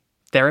 5,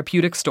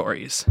 Therapeutic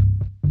Stories.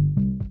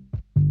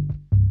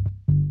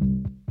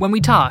 When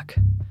we talk,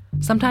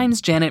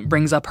 sometimes Janet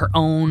brings up her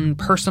own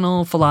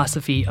personal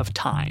philosophy of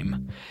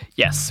time.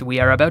 Yes, we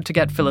are about to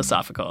get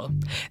philosophical.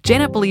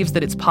 Janet believes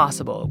that it's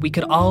possible we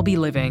could all be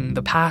living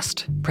the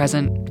past,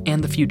 present,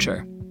 and the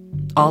future,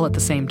 all at the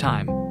same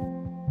time.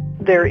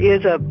 There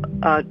is a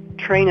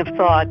train of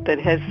thought that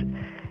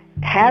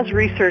has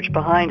research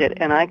behind it,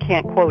 and I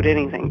can't quote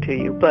anything to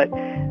you, but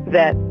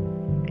that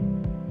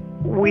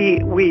we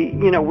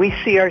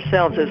see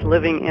ourselves as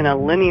living in a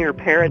linear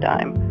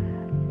paradigm.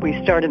 We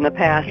start in the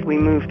past, we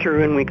move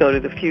through, and we go to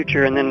the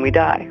future, and then we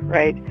die,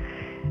 right?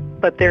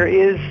 But there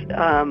is,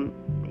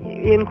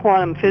 in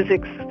quantum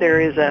physics, there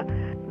is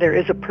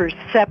a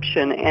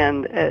perception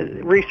and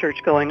research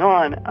going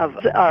on of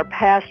our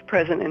past,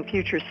 present, and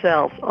future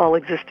selves all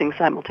existing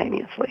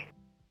simultaneously.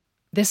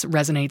 This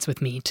resonates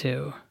with me,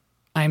 too.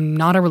 I'm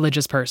not a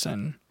religious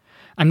person.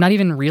 I'm not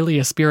even really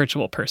a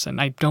spiritual person.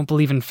 I don't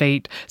believe in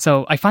fate,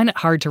 so I find it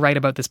hard to write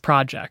about this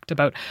project,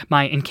 about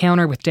my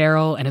encounter with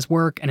Daryl and his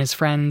work and his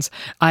friends.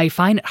 I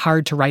find it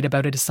hard to write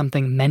about it as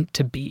something meant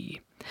to be,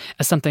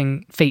 as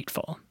something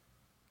fateful.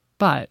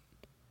 But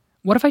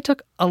what if I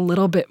took a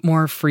little bit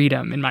more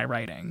freedom in my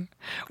writing?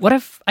 What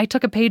if I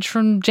took a page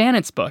from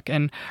Janet's book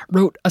and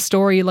wrote a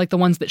story like the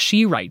ones that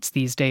she writes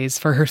these days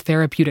for her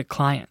therapeutic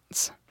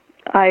clients?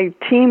 I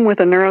team with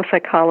a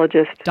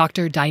neuropsychologist,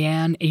 Dr.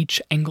 Diane H.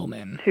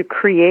 Engelman, to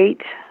create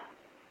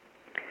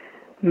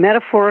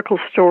metaphorical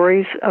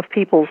stories of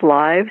people's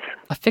lives.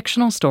 A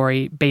fictional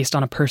story based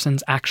on a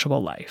person's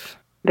actual life.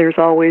 There's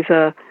always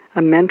a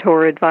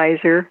mentor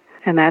advisor,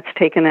 and that's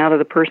taken out of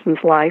the person's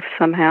life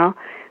somehow,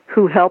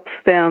 who helps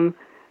them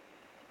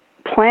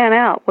plan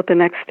out what the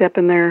next step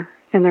in their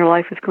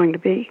life is going to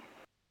be.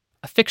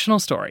 A fictional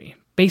story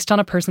based on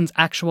a person's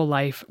actual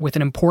life with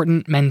an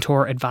important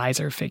mentor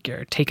advisor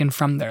figure taken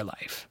from their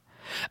life.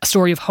 A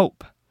story of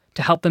hope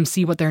to help them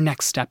see what their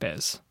next step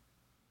is.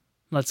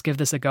 Let's give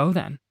this a go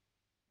then.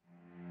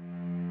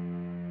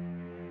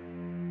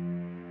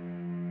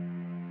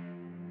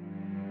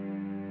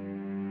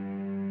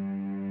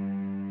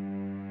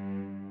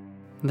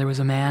 There was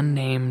a man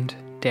named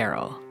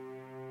Daryl.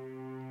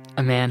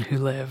 A man who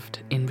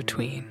lived in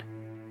between.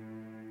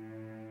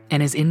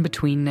 And his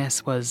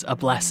in-betweenness was a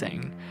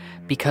blessing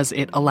because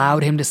it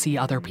allowed him to see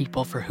other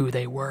people for who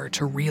they were,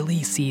 to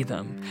really see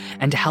them,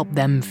 and to help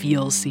them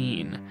feel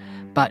seen.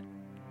 But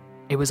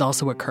it was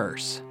also a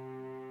curse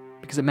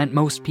because it meant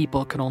most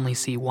people could only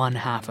see one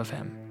half of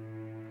him.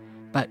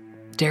 But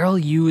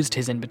Daryl used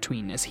his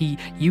in-betweenness. He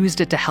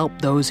used it to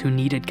help those who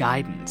needed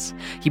guidance.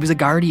 He was a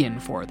guardian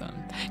for them.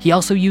 He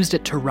also used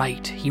it to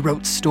write. He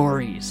wrote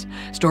stories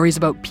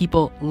about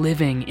people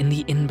living in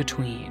the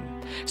in-between,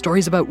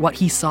 stories about what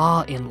he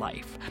saw in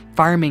life,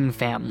 farming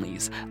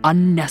families,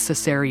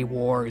 unnecessary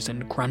wars,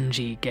 and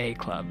grungy gay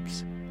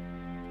clubs.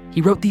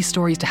 He wrote these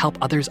stories to help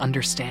others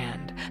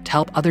understand, to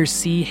help others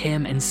see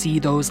him and see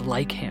those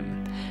like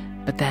him.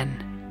 But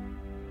then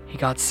he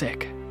got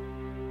sick.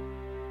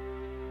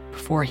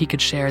 Before he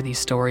could share these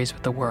stories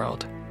with the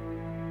world,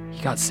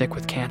 he got sick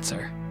with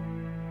cancer,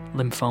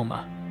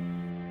 lymphoma.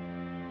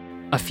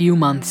 A few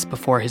months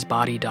before his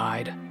body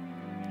died,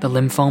 the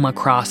lymphoma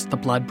crossed the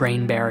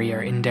blood-brain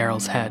barrier in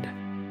Daryl's head,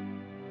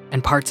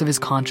 and parts of his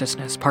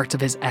consciousness, parts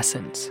of his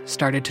essence,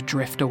 started to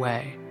drift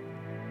away.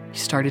 He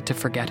started to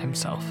forget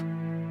himself,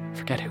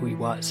 forget who he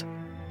was.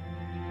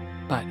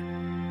 But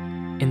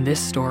in this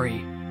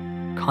story,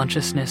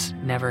 consciousness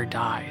never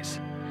dies.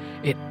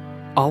 It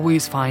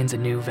always finds a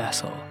new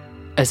vessel.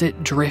 As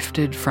it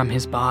drifted from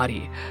his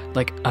body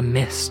like a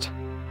mist,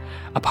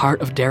 a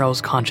part of Daryl's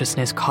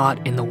consciousness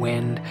caught in the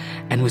wind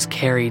and was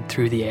carried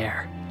through the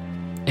air.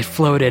 It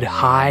floated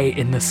high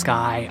in the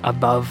sky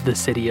above the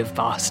city of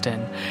Boston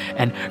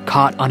and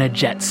caught on a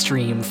jet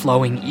stream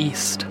flowing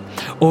east,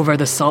 over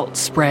the salt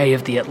spray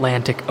of the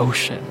Atlantic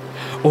Ocean,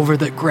 over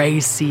the gray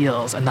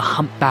seals and the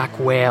humpback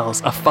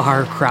whales a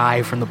far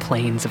cry from the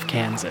plains of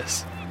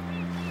Kansas.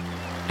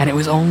 And it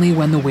was only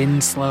when the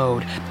wind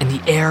slowed and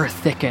the air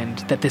thickened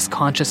that this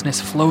consciousness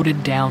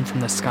floated down from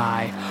the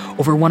sky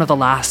over one of the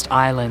last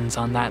islands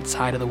on that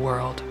side of the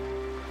world.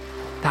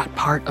 That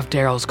part of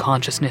Daryl's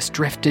consciousness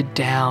drifted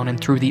down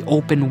and through the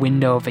open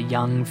window of a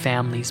young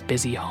family's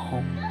busy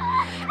home,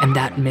 and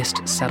that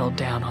mist settled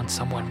down on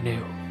someone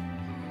new.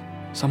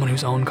 Someone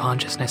whose own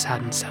consciousness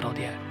hadn't settled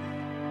yet.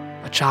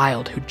 A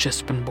child who'd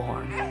just been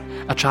born.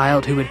 A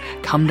child who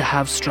had come to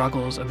have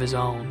struggles of his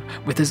own,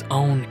 with his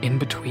own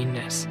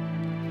in-betweenness.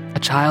 A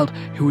child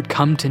who would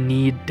come to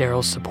need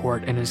Daryl's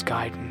support and his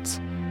guidance.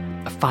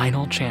 A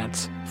final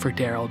chance for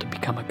Daryl to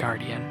become a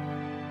guardian.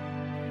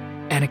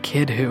 And a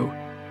kid who,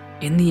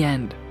 in the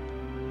end,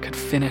 could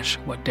finish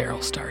what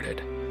Daryl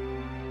started.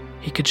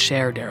 He could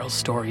share Daryl's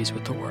stories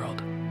with the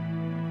world.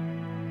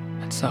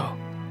 And so,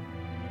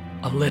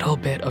 a little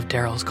bit of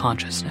Daryl's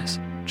consciousness,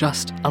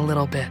 just a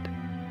little bit,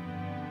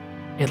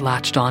 it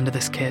latched onto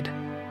this kid,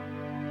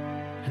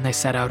 and they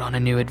set out on a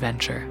new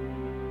adventure.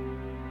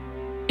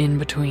 In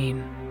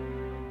between,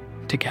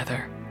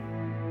 together.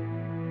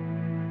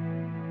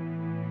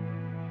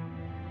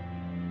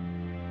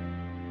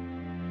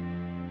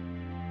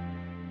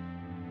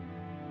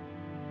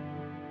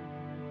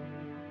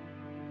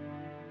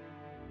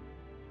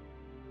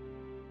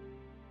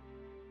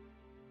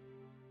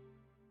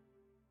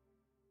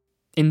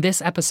 In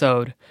this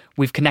episode,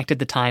 we've connected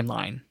the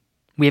timeline.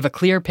 We have a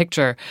clear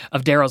picture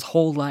of Daryl's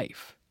whole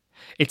life.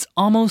 It's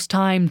almost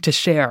time to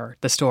share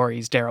the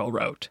stories Daryl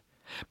wrote.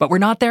 But we're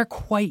not there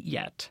quite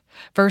yet.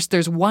 First,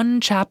 there's one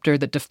chapter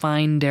that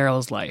defined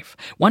Daryl's life.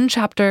 One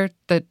chapter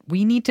that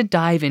we need to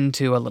dive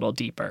into a little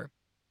deeper.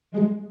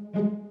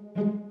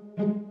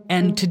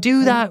 And to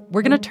do that,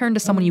 we're going to turn to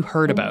someone you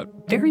heard about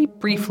very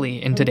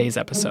briefly in today's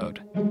episode.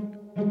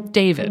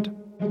 David.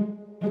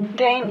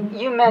 Dane,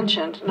 you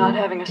mentioned not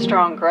having a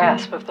strong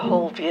grasp of the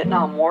whole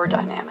Vietnam War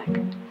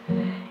dynamic.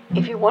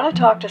 If you want to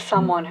talk to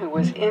someone who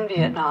was in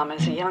Vietnam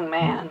as a young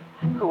man,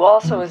 who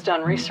also has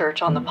done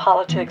research on the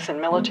politics and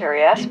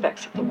military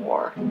aspects of the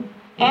war,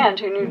 and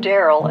who knew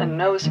Daryl and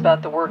knows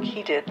about the work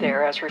he did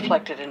there as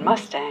reflected in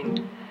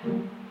Mustang,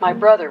 my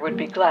brother would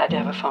be glad to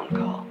have a phone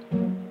call.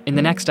 In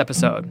the next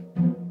episode,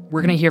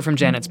 we're going to hear from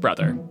Janet's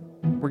brother.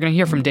 We're going to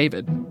hear from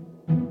David.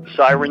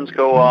 Sirens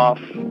go off.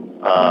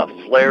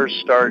 Flares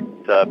start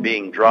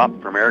being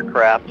dropped from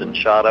aircraft and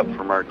shot up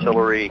from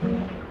artillery.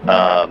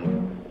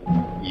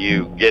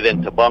 You get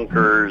into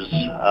bunkers,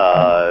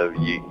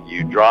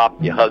 you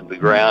drop, you hug the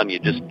ground, you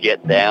just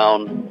get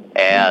down.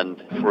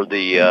 And for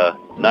the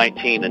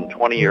 19 and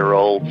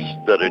 20-year-olds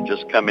that had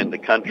just come in the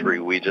country,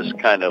 we just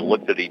kind of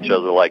looked at each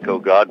other like, oh,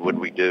 God, what'd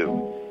we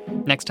do?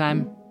 Next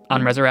time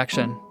on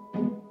Resurrection,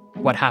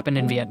 what happened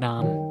in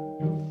Vietnam.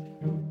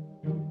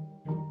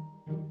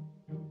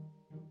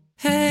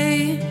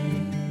 Hey,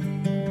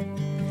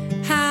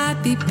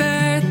 happy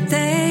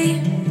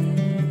birthday.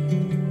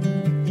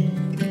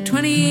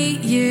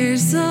 28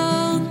 years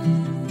old.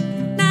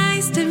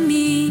 Nice to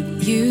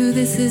meet you.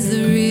 This is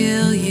the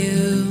real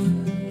you.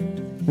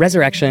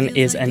 Resurrection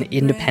is an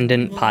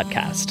independent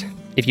podcast.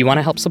 If you want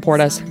to help support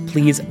us,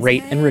 please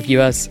rate and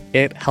review us.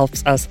 It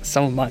helps us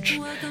so much.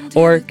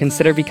 Or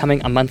consider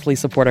becoming a monthly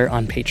supporter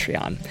on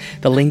Patreon.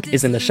 The link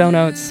is in the show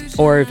notes,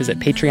 or visit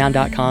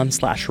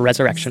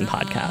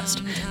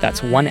patreon.com/resurrectionpodcast.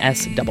 That's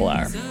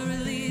 1SRR.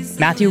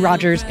 Matthew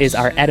Rogers is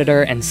our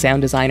editor and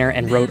sound designer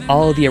and wrote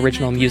all the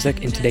original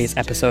music in today's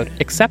episode,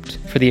 except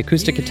for the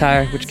acoustic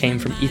guitar, which came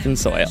from Ethan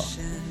Soyle.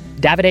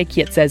 Davide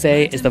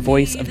Kietzeze is the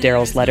voice of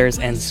Daryl's letters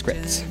and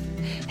scripts.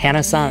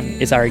 Hannah Sung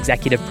is our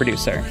executive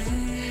producer.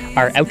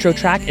 Our outro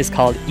track is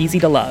called Easy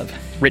to Love,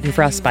 written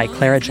for us by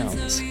Clara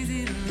Jones.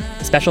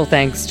 Special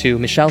thanks to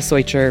Michelle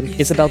Soicher,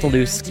 Isabel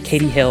DeLuce,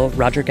 Katie Hill,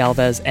 Roger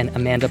Galvez, and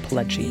Amanda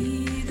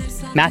Pileggi.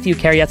 Matthew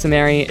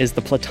Carrietsameri is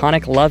the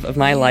platonic love of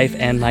my life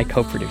and my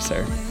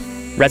co-producer.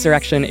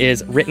 Resurrection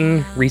is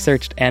written,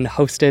 researched, and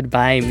hosted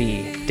by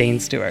me, Dane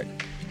Stewart.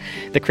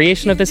 The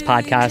creation of this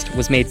podcast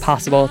was made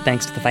possible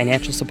thanks to the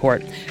financial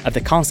support of the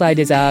Conseil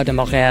des Arts de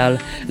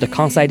Montréal, le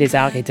Conseil des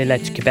Arts et des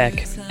Lettres du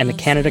Québec, and the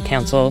Canada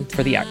Council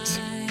for the Arts.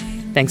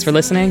 Thanks for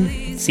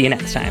listening. See you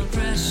next time.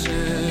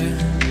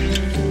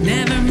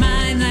 Never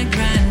mind that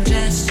grand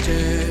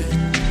gesture.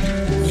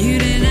 You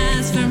didn't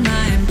ask for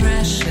my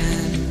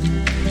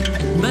impression,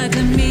 but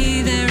to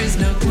me there is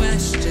no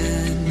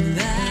question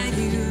that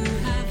you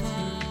have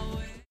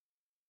always.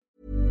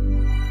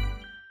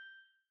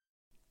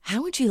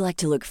 How would you like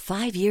to look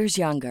 5 years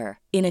younger?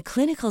 In a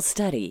clinical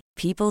study,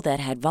 people that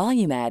had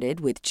volume added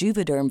with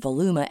Juvederm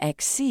Voluma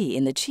XC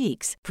in the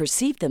cheeks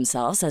perceived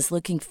themselves as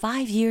looking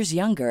 5 years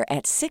younger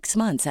at 6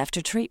 months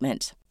after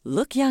treatment.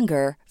 Look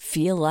younger,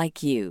 feel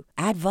like you.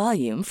 Add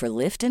volume for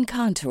lift and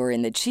contour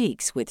in the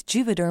cheeks with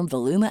Juvederm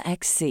Voluma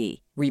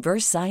XC.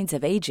 Reverse signs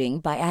of aging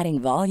by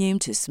adding volume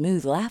to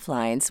smooth laugh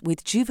lines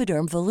with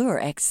Juvederm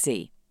Volure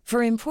XC.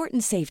 For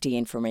important safety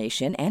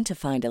information and to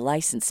find a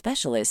licensed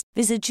specialist,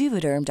 visit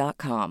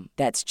Juvederm.com.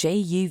 That's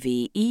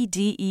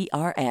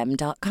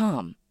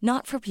JUVEDERM.com.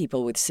 Not for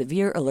people with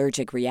severe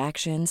allergic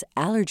reactions,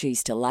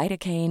 allergies to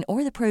lidocaine,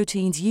 or the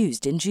proteins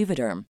used in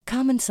Juvederm.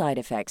 Common side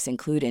effects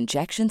include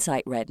injection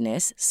site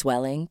redness,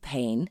 swelling,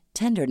 pain,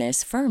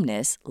 tenderness,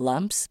 firmness,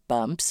 lumps,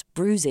 bumps,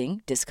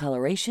 bruising,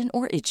 discoloration,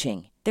 or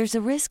itching. There's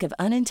a risk of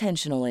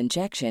unintentional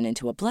injection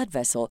into a blood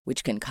vessel,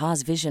 which can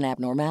cause vision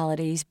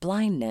abnormalities,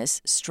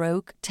 blindness,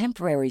 stroke,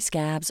 temporary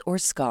scabs, or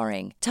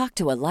scarring. Talk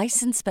to a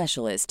licensed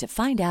specialist to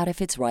find out if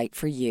it's right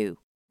for you.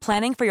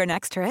 Planning for your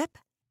next trip?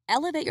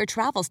 Elevate your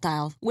travel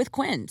style with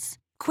Quince.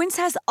 Quince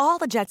has all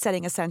the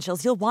jet-setting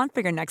essentials you'll want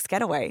for your next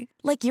getaway,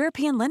 like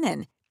European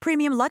linen,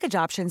 premium luggage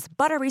options,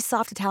 buttery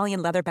soft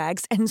Italian leather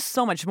bags, and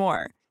so much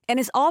more. And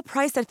is all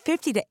priced at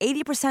 50 to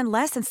 80%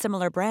 less than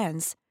similar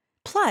brands.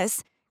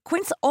 Plus,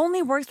 Quince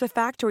only works with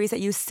factories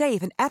that use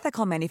safe and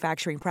ethical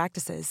manufacturing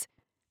practices.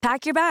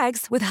 Pack your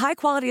bags with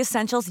high-quality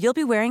essentials you'll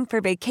be wearing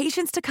for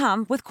vacations to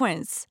come with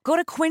Quince. Go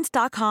to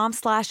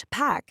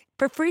quince.com/pack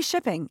for free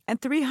shipping and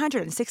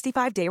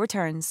 365-day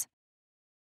returns.